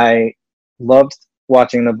I loved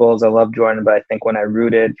watching the Bulls. I loved Jordan, but I think when I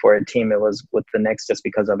rooted for a team, it was with the Knicks just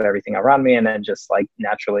because of everything around me, and then just like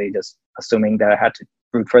naturally just assuming that I had to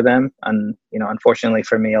root for them. And unfortunately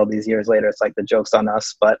for me, all these years later, it's like the joke's on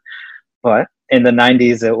us. But in the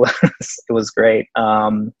 90s, it was great.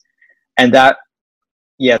 And that,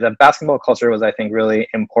 the basketball culture was, I think, really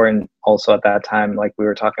important also at that time, like we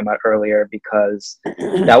were talking about earlier, because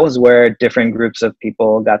that was where different groups of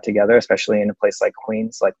people got together, especially in a place like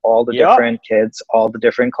Queens, like all the different kids, all the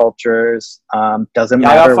different cultures. Doesn't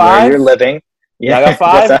matter where you're living. Yeah, I got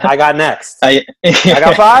 5. I got next. I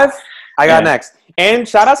got 5. I got next. And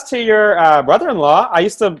shout outs to your brother-in-law. I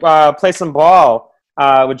used to play some ball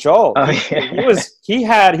with Joel. Oh, he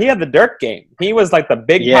had the Dirk game. He was like the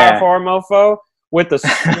big power forward mofo with the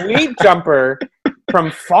sweet jumper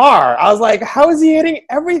from far. I was like, how is he hitting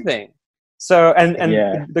everything? So, and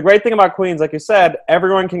the great thing about Queens, like you said,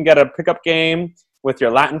 everyone can get a pickup game with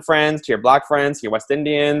your Latin friends, to your Black friends, to your West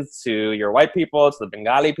Indians, to your white people, to the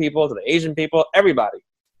Bengali people, to the Asian people, everybody.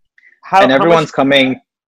 Everyone is coming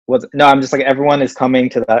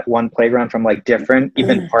to that one playground from like different,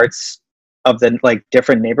 even parts of the like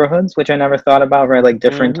different neighborhoods, which I never thought about, right? Like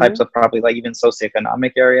different types of probably like even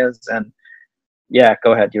socioeconomic areas. And yeah,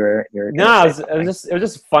 go ahead. You're no, it was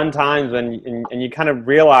just fun times, and you kind of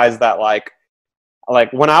realize that like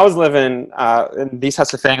when I was living in these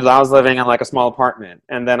types of things, I was living in like a small apartment,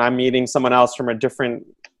 and then I'm meeting someone else from a different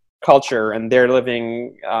culture, and they're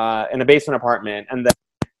living in a basement apartment, and then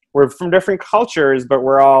we're from different cultures, but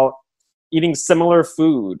we're all eating similar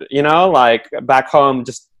food. Like back home,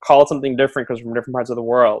 just call it something different because we're from different parts of the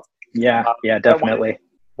world. Yeah, definitely.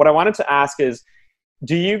 What I wanted to ask is,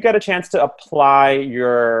 do you get a chance to apply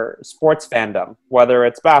your sports fandom, whether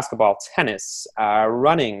it's basketball, tennis,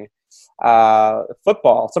 running,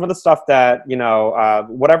 football, some of the stuff that,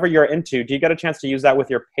 whatever you're into, do you get a chance to use that with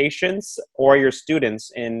your patients or your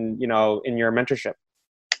students in your mentorship?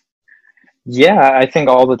 Yeah, I think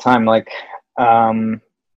all the time, like,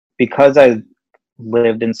 because I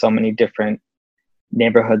lived in so many different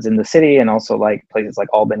neighborhoods in the city, and also like places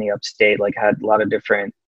like Albany upstate, like had a lot of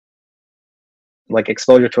different like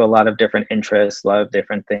exposure to a lot of different interests, a lot of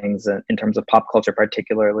different things in terms of pop culture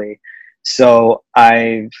particularly. So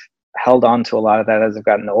I've held on to a lot of that as I've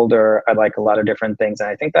gotten older. I like a lot of different things, and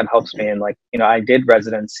I think that helps me. And like, you know, I did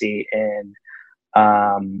residency in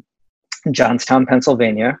Johnstown,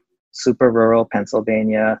 Pennsylvania, super rural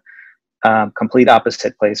Pennsylvania, complete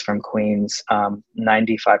opposite place from Queens.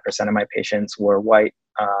 95% of my patients were white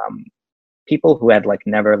people who had like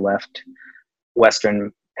never left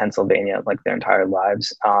Western Pennsylvania like their entire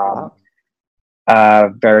lives. Wow.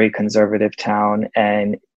 Very conservative town,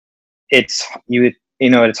 and it's you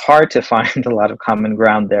know, it's hard to find a lot of common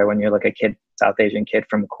ground there when you're like a South Asian kid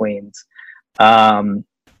from Queens.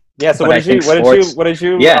 Yeah. So what did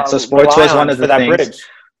you? Yeah. So sports was one of the things. Bridge?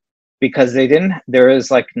 Because there is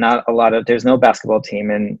like not a lot of, there's no basketball team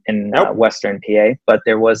in Nope. Western PA, but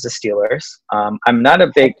there was the Steelers. I'm not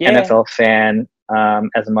a big NFL fan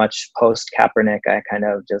as much post Kaepernick. I kind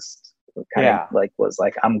of just was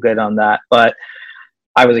like, I'm good on that. But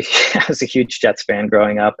I was a huge Jets fan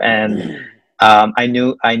growing up, and I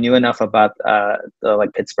knew enough about the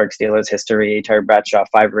like Pittsburgh Steelers history, Terry Bradshaw,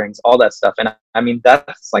 5 rings, all that stuff. And I mean, that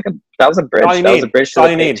was a bridge. That was a bridge to all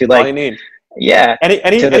you need. Yeah.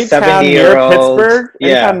 Any to the town near Pittsburgh?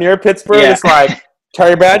 Any town near Pittsburgh? It's like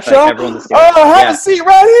Terry Bradshaw. Have a seat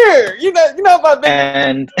right here. You know about that.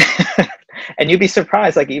 And and you'd be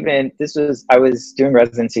surprised. Like I was doing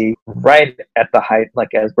residency right at the height, like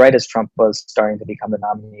right as Trump was starting to become the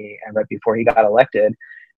nominee, and right before he got elected.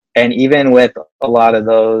 And even with a lot of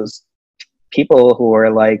those people who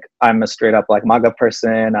are like, I'm a straight up like MAGA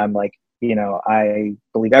person. I'm like, you know, I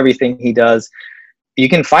believe everything he does. You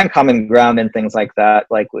can find common ground in things like that,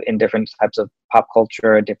 like in different types of pop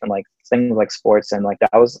culture, different like things like sports. And like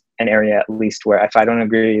that was an area at least where if I don't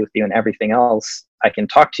agree with you and everything else, I can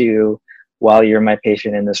talk to you while you're my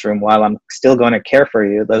patient in this room, while I'm still going to care for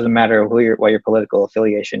you. It doesn't matter what your political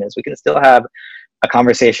affiliation is. We can still have a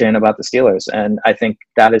conversation about the Steelers. And I think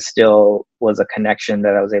that was a connection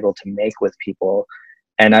that I was able to make with people.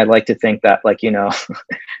 And I like to think that, like, you know,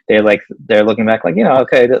 they're looking back like, you know,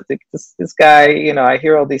 okay, this guy, you know, I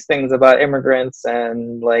hear all these things about immigrants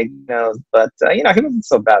and like, you know, but you know, he wasn't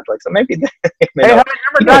so bad. Like, so maybe hey, you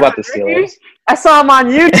know about the Steelers. I saw him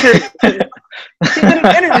on YouTube. He did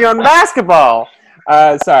an interview on basketball.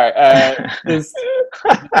 Just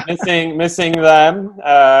missing them.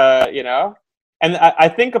 You know, and I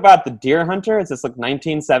think about The Deer Hunter. It's this like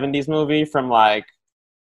 1970s movie from like.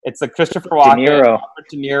 It's like Christopher Walken, Robert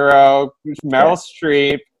De Niro, Meryl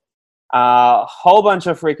Streep, a whole bunch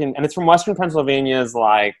of and it's from Western Pennsylvania's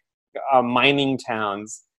like mining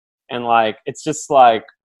towns, and like it's just like,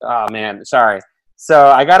 oh man, sorry. So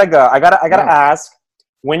I gotta go. I gotta ask,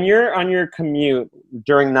 when you're on your commute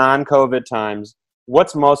during non-COVID times,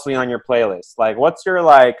 what's mostly on your playlist? Like, what's your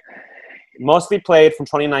like mostly played from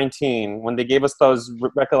 2019 when they gave us those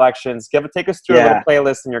recollections? Take us through a little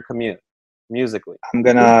playlist in your commute. Musically, I'm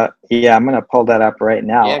gonna pull that up right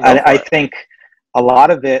now. I think a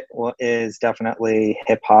lot of it is definitely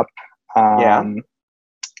hip hop,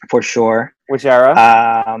 for sure. Which era?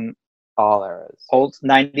 All eras. Old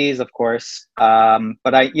 90s, of course.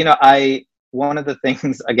 But one of the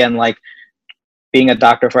things, again, like being a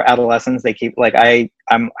doctor for adolescents, they keep like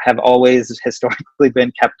have always historically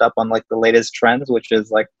been kept up on like the latest trends, which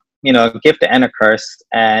is like, you know, a gift and a curse.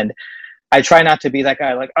 And I try not to be that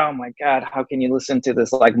guy like, oh my God, how can you listen to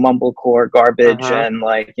this like mumblecore garbage and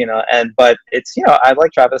like, you know, but it's, you know, I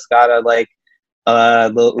like Travis Scott, I like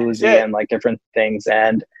Lil Uzi and like different things.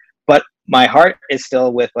 But my heart is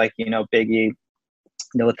still with like, you know, Biggie,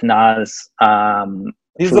 with Nas.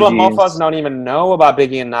 These Fugees. Little mofos don't even know about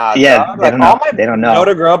Biggie and Nas. Yeah, they don't know. Know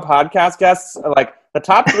to Grow podcast guests, like the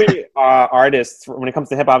top 3 artists when it comes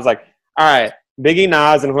to hip hop is like, all right, Biggie,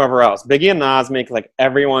 Nas, and whoever else. Biggie and Nas make like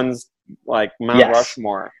everyone's like Mount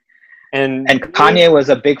Rushmore, and Kanye was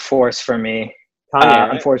a big force for me.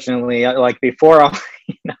 Kanye, unfortunately, like before,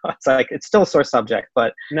 you know, it's like it's still a sore subject,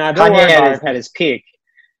 but Kanye at his peak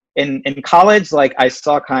in college. Like I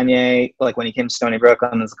saw Kanye like when he came to Stony Brook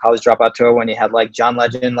on his college dropout tour, when he had like John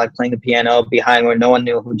Legend like playing the piano behind where no one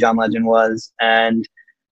knew who John Legend was, and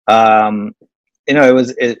you know,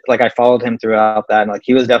 like I followed him throughout that, and like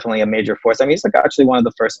he was definitely a major force. I mean, he's like actually one of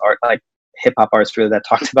the first hip hop artists really that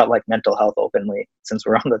talked about like mental health openly, since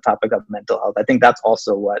we're on the topic of mental health. I think that's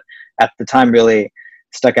also what at the time really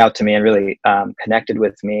stuck out to me and really connected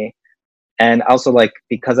with me. And also like,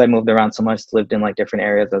 because I moved around so much, lived in like different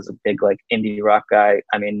areas, I was a big like indie rock guy.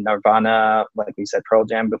 I mean, Nirvana, like we said, Pearl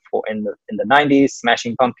Jam before in the 90s,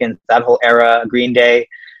 Smashing Pumpkins, that whole era, Green Day.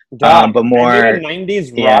 But more I made a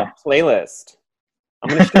 90s rock playlist. I'm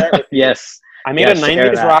going to share it with you. Yes. I made a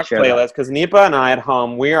 90s rock playlist because Nipa and I at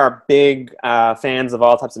home, we are big fans of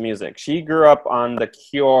all types of music. She grew up on The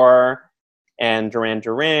Cure and Duran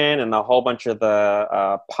Duran and a whole bunch of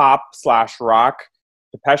the pop/rock,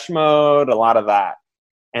 Depeche Mode, a lot of that.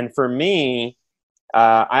 And for me,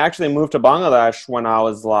 I actually moved to Bangladesh when I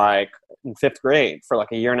was like in 5th grade for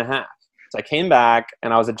like a year and a half. So I came back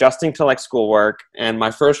and I was adjusting to like schoolwork, and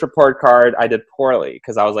my first report card I did poorly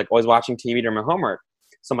because I was like always watching TV during my homework.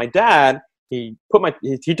 So my dad, he took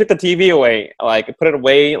the TV away, put it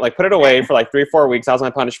away for like 3-4 weeks. That was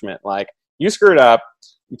my punishment. Like, you screwed up.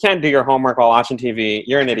 You can't do your homework while watching TV.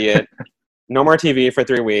 You're an idiot. No more TV for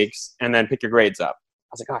 3 weeks, and then pick your grades up.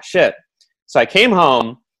 I was like, oh shit. So I came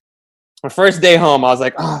home. My first day home, I was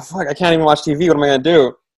like, oh fuck, I can't even watch TV. What am I gonna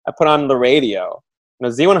do? I put on the radio,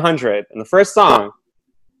 Z100, and the first song.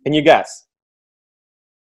 Can you guess?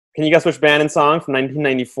 Can you guess which band and song from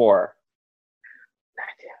 1994?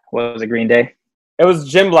 What was it, Green Day? It was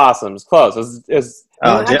Gin Blossoms. Close.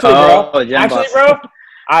 Actually, bro,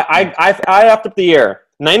 I effed up the year.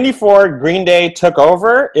 94, Green Day took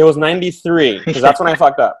over. It was 93, because that's when I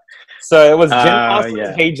fucked up. So it was Gin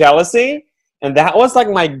Blossoms, Hey Jealousy, and that was like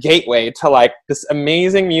my gateway to like this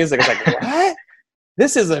amazing music. It's like, what?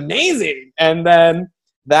 This is amazing. And then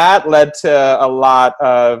that led to a lot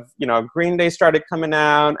of, Green Day started coming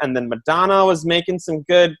out, and then Madonna was making some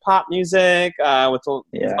good pop music with a lot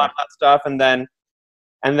of that stuff. And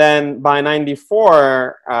then by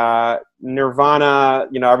 94, Nirvana,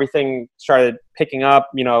 everything started picking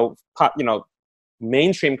up, pop,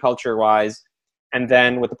 mainstream culture wise. And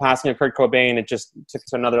then with the passing of Kurt Cobain, it just took it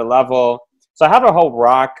to another level. So I have a whole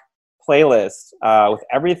rock playlist with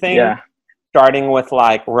everything. Yeah. Starting with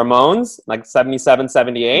like Ramones, like 77,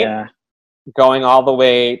 78, going all the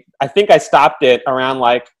way. I think I stopped it around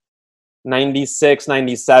like 96,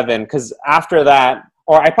 97, because after that,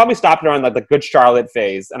 or I probably stopped it around like the Good Charlotte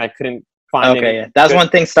phase, and I couldn't find it. Yeah. That's when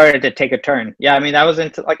things started to take a turn. Yeah, I mean, I was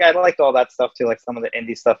into, like, I liked all that stuff too, like some of the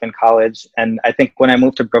indie stuff in college. And I think when I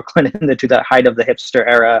moved to Brooklyn into the height of the hipster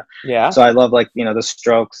era, so I love like, the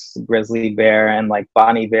Strokes, Grizzly Bear, and like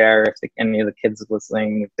Bon Iver. If any of the kids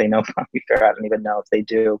listening, if they know Bon Iver, I don't even know if they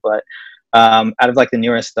do, but out of like the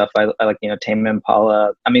newer stuff, I like, Tame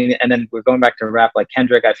Impala. I mean, and then we're going back to rap, like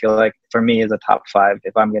Kendrick, I feel like for me is a top 5,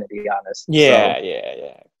 if I'm going to be honest. Yeah.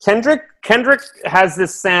 Kendrick has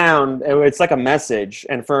this sound. It's like a message.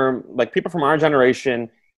 And for like people from our generation,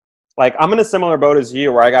 like I'm in a similar boat as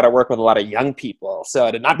you, where I got to work with a lot of young people. So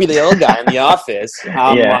to not be the old guy in the office,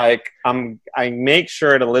 I make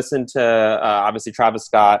sure to listen to obviously Travis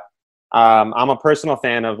Scott. I'm a personal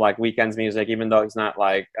fan of like Weeknd's music, even though he's not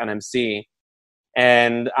like an MC.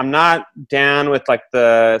 And I'm not down with like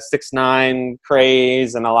the 6ix9ine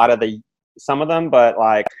craze and a lot of some of them, but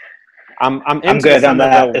like I'm good on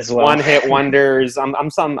that as well. One-hit wonders. I'm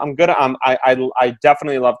good. I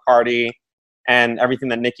definitely love Cardi and everything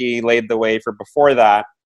that Nicki laid the way for before that.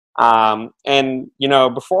 And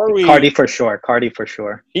before we Cardi for sure.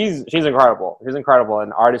 She's incredible. She's incredible,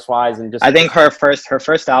 and artist wise, and just I think her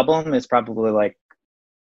first album is probably like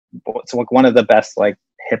it's like one of the best like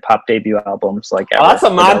hip hop debut albums like ever. That's a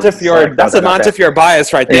Montefiore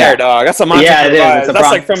bias right there, dog. That's a Montefiore bias.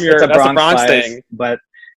 That's like from your that's a Bronx thing. But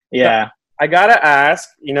yeah. So, I gotta ask,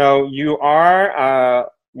 you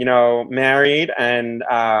are married, and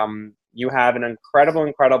you have an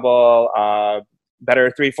incredible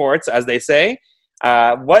better 3/4, as they say.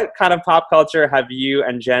 What kind of pop culture have you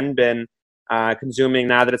and Jen been consuming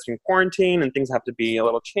now that it's been quarantine and things have to be a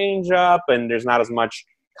little change up and there's not as much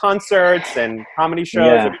concerts and comedy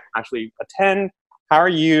shows that we can actually attend? How are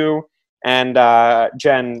you and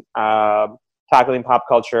Jen tackling pop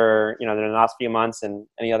culture, in the last few months, and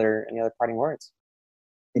any other parting words?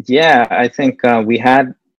 Yeah, I think we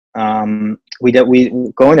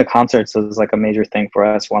going to concerts was like a major thing for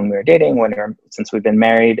us when we were dating, since we've been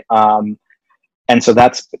married. And so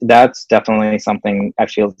that's definitely something that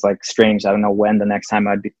feels like strange. I don't know when the next time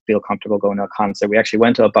I'd feel comfortable going to a concert. We actually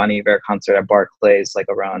went to a Bon Iver concert at Barclays, like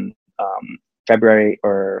around February,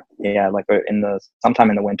 or like sometime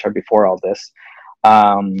in the winter before all this.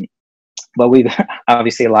 But we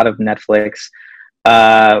obviously a lot of Netflix.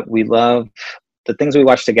 We love the things we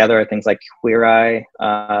watch together are things like Queer Eye,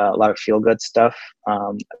 a lot of feel good stuff. I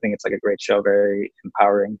think it's like a great show, very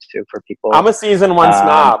empowering too for people. I'm a season 1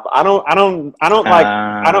 snob. I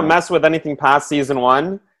don't mess with anything past season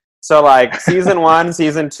 1. So like season 1,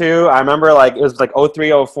 season 2, I remember like it was like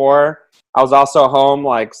 03, 04. I was also home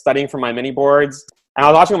like studying for my mini boards, and I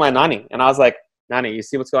was watching with my nanny, and I was like, Nanny, you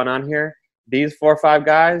see what's going on here? These 4 or 5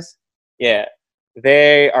 guys,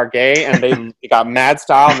 they are gay, and they got mad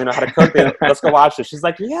style, and they know how to cook. Let's go watch this. She's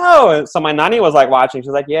like, yo. And so my nanny was like watching.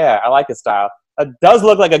 She's like, yeah, I like his style. It does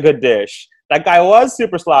look like a good dish. That guy was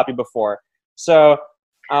super sloppy before. So,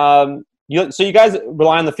 So you guys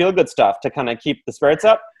rely on the feel good stuff to kind of keep the spirits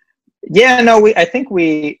up? Yeah, no, I think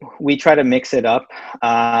we try to mix it up.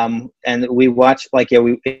 And we watch, like,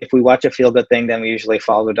 if we watch a feel good thing, then we usually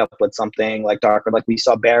follow it up with something like darker. Like we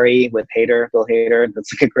saw Barry with Bill Hader.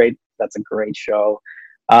 That's a great show.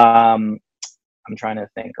 I'm trying to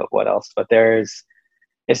think of what else, but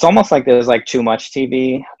it's almost like there's like too much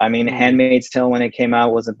TV. I mean, Handmaid's Tale, when it came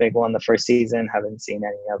out, was a big one the first season. Haven't seen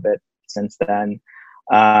any of it since then.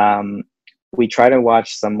 We try to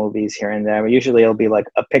watch some movies here and there. Usually it'll be like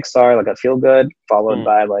a Pixar, like a feel good, followed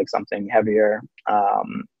by like something heavier.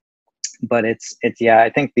 But it's I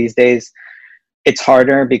think these days it's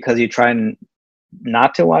harder because you try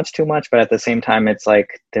not to watch too much, but at the same time it's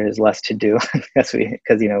like there's less to do because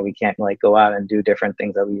we can't like go out and do different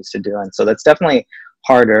things that we used to do. And so that's definitely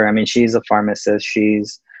harder. I mean, she's a pharmacist.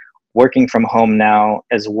 She's working from home now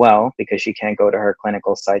as well because she can't go to her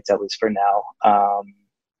clinical sites, at least for now.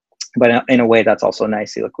 But in a way, that's also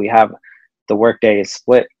nice. Like we have the workday is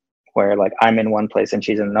split where like I'm in one place and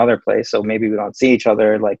she's in another place. So maybe we don't see each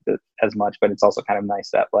other like as much, but it's also kind of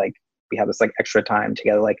nice that like we have this like extra time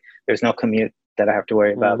together. Like there's no commute that I have to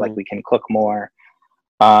worry about. Like we can cook more.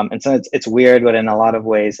 And so it's weird, but in a lot of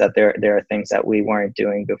ways that there are things that we weren't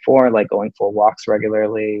doing before, like going for walks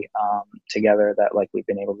regularly together that like we've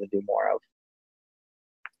been able to do more of.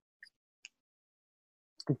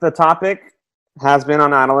 The topic has been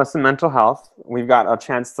on adolescent mental health. We've got a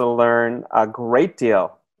chance to learn a great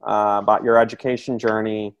deal about your education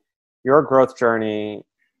journey, your growth journey,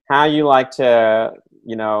 how you like to,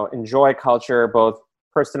 enjoy culture both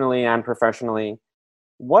personally and professionally.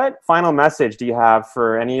 What final message do you have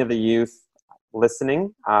for any of the youth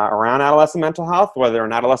listening around adolescent mental health, whether they're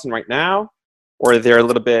an adolescent right now or they're a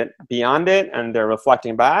little bit beyond it and they're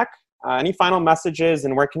reflecting back? Any final messages,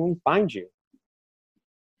 and where can we find you?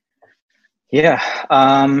 Yeah.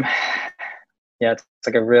 It's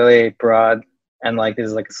like a really broad, and like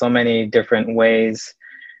there's like so many different ways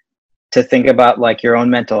to think about like your own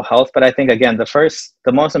mental health. But I think, again,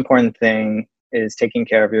 the most important thing is taking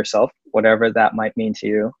care of yourself, whatever that might mean to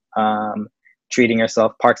you. Treating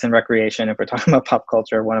yourself, Parks and Recreation, if we're talking about pop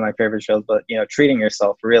culture, one of my favorite shows, but treating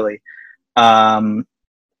yourself really.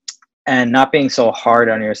 And not being so hard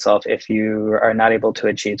on yourself if you are not able to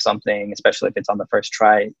achieve something, especially if it's on the first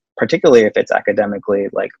try, particularly if it's academically,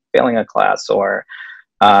 like failing a class or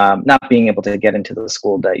not being able to get into the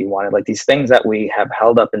school that you wanted. Like these things that we have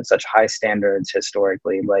held up in such high standards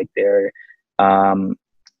historically, like they're,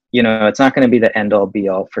 it's not going to be the end all be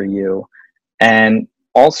all for you. And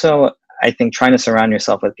also, I think trying to surround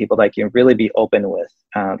yourself with people that you really be open with,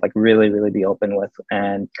 like really, really be open with.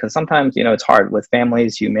 And because sometimes, it's hard with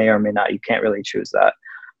families, you may or may not, you can't really choose that.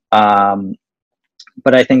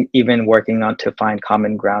 But I think even working on to find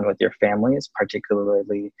common ground with your families,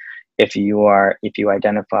 particularly if you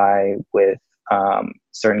identify with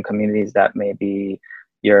certain communities that maybe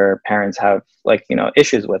your parents have like,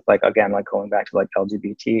 issues with, like, again, like going back to like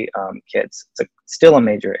LGBT kids, it's still a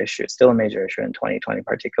major issue in 2020,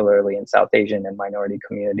 particularly in South Asian and minority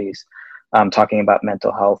communities. Talking about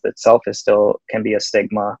mental health itself can be a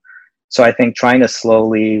stigma. So I think trying to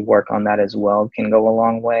slowly work on that as well can go a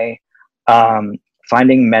long way.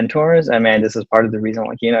 Finding mentors. I mean, this is part of the reason,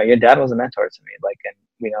 like, your dad was a mentor to me, like, and,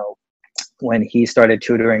 when he started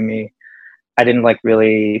tutoring me, I didn't like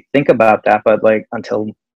really think about that, but like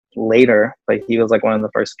until later, like he was like one of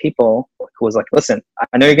the first people who was like, listen,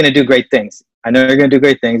 I know you're going to do great things. You're going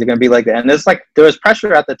to be like that. And there's like, there was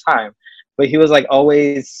pressure at the time, but he was like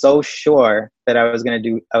always so sure that I was going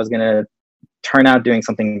to turn out doing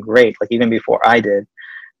something great, like even before I did.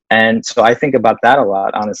 And so I think about that a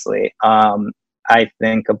lot, honestly. I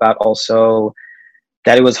think about also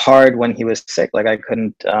that it was hard when he was sick. Like I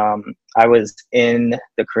couldn't, I was in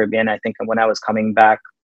the Caribbean. I think when I was coming back,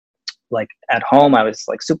 like at home, I was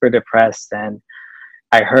like super depressed, and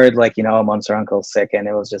I heard like, Months or Uncle's sick. And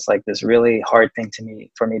it was just like this really hard thing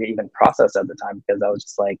for me to even process at the time, because I was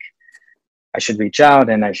just like, I should reach out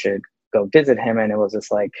and I should go visit him. And it was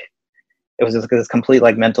just this complete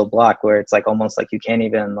like mental block where it's like, almost like you can't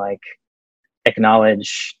even like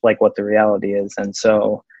acknowledge like what the reality is. And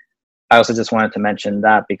so I also just wanted to mention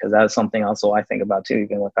that, because that is something also I think about too,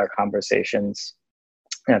 even with our conversations.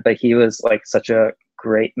 Yeah, but he was like such a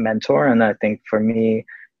great mentor. And I think for me,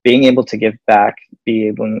 being able to give back,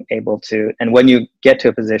 being able to, and when you get to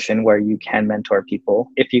a position where you can mentor people,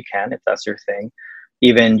 if that's your thing,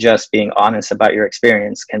 even just being honest about your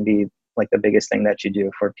experience can be like the biggest thing that you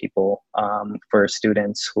do for people, for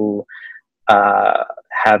students who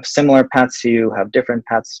have similar paths to you, have different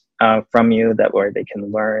paths from you, that where they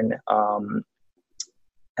can learn.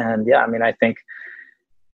 And yeah, I mean, I think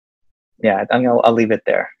yeah, I'll leave it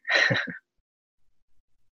there.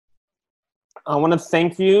 I want to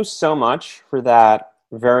thank you so much for that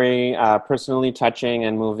very personally touching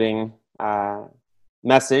and moving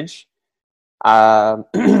message. For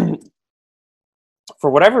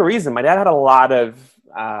whatever reason, my dad had a lot of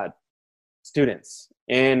students,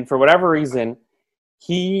 and for whatever reason,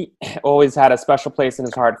 he always had a special place in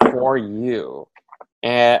his heart for you,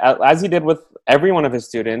 and as he did with every one of his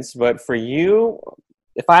students. But for you,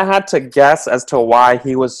 if I had to guess as to why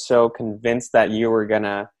he was so convinced that you were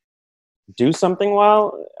gonna do something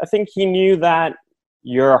well, I think he knew that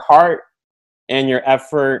your heart and your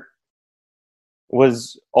effort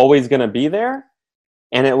was always going to be there,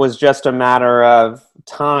 and it was just a matter of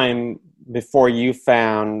time before you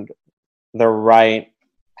found the right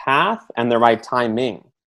path and the right timing.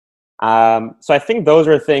 So I think those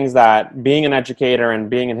are things that, being an educator and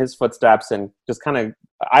being in his footsteps, and just kind of,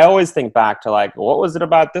 I always think back to like, what was it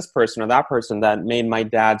about this person or that person that made my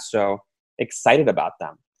dad so excited about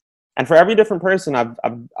them? And for every different person,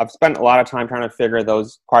 I've spent a lot of time trying to figure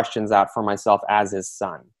those questions out for myself as his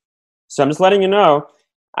son. So I'm just letting you know,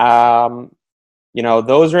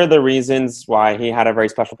 those are the reasons why he had a very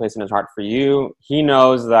special place in his heart for you. He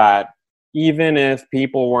knows that even if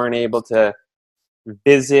people weren't able to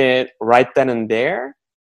visit right then and there,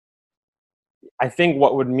 I think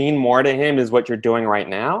what would mean more to him is what you're doing right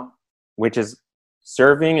now, which is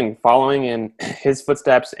serving and following in his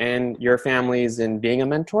footsteps and your family's in being a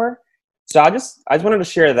mentor. So I just wanted to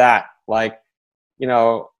share that,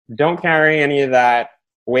 don't carry any of that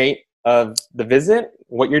weight of the visit.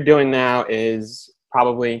 What you're doing now is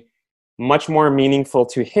probably much more meaningful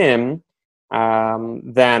to him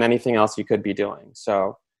than anything else you could be doing.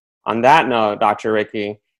 So on that note, Dr.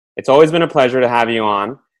 Ricky, it's always been a pleasure to have you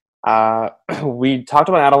on. We talked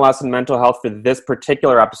about adolescent mental health for this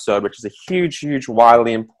particular episode, which is a huge,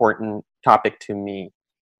 widely important topic to me.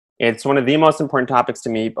 It's one of the most important topics to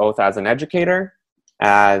me, both as an educator,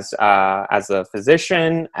 as a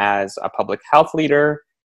physician, as a public health leader,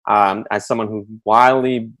 as someone who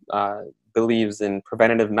widely believes in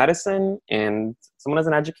preventative medicine, and someone as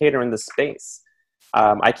an educator in this space.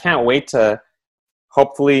 I can't wait to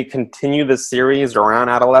hopefully continue this series around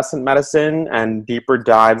adolescent medicine and deeper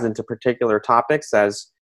dives into particular topics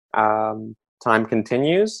as time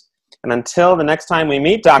continues. And until the next time we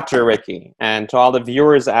meet, Dr. Ricky, and to all the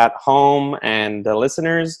viewers at home and the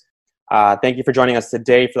listeners, thank you for joining us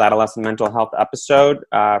today for the Adolescent Mental Health episode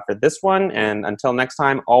for this one. And until next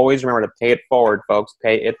time, always remember to pay it forward, folks.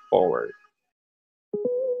 Pay it forward.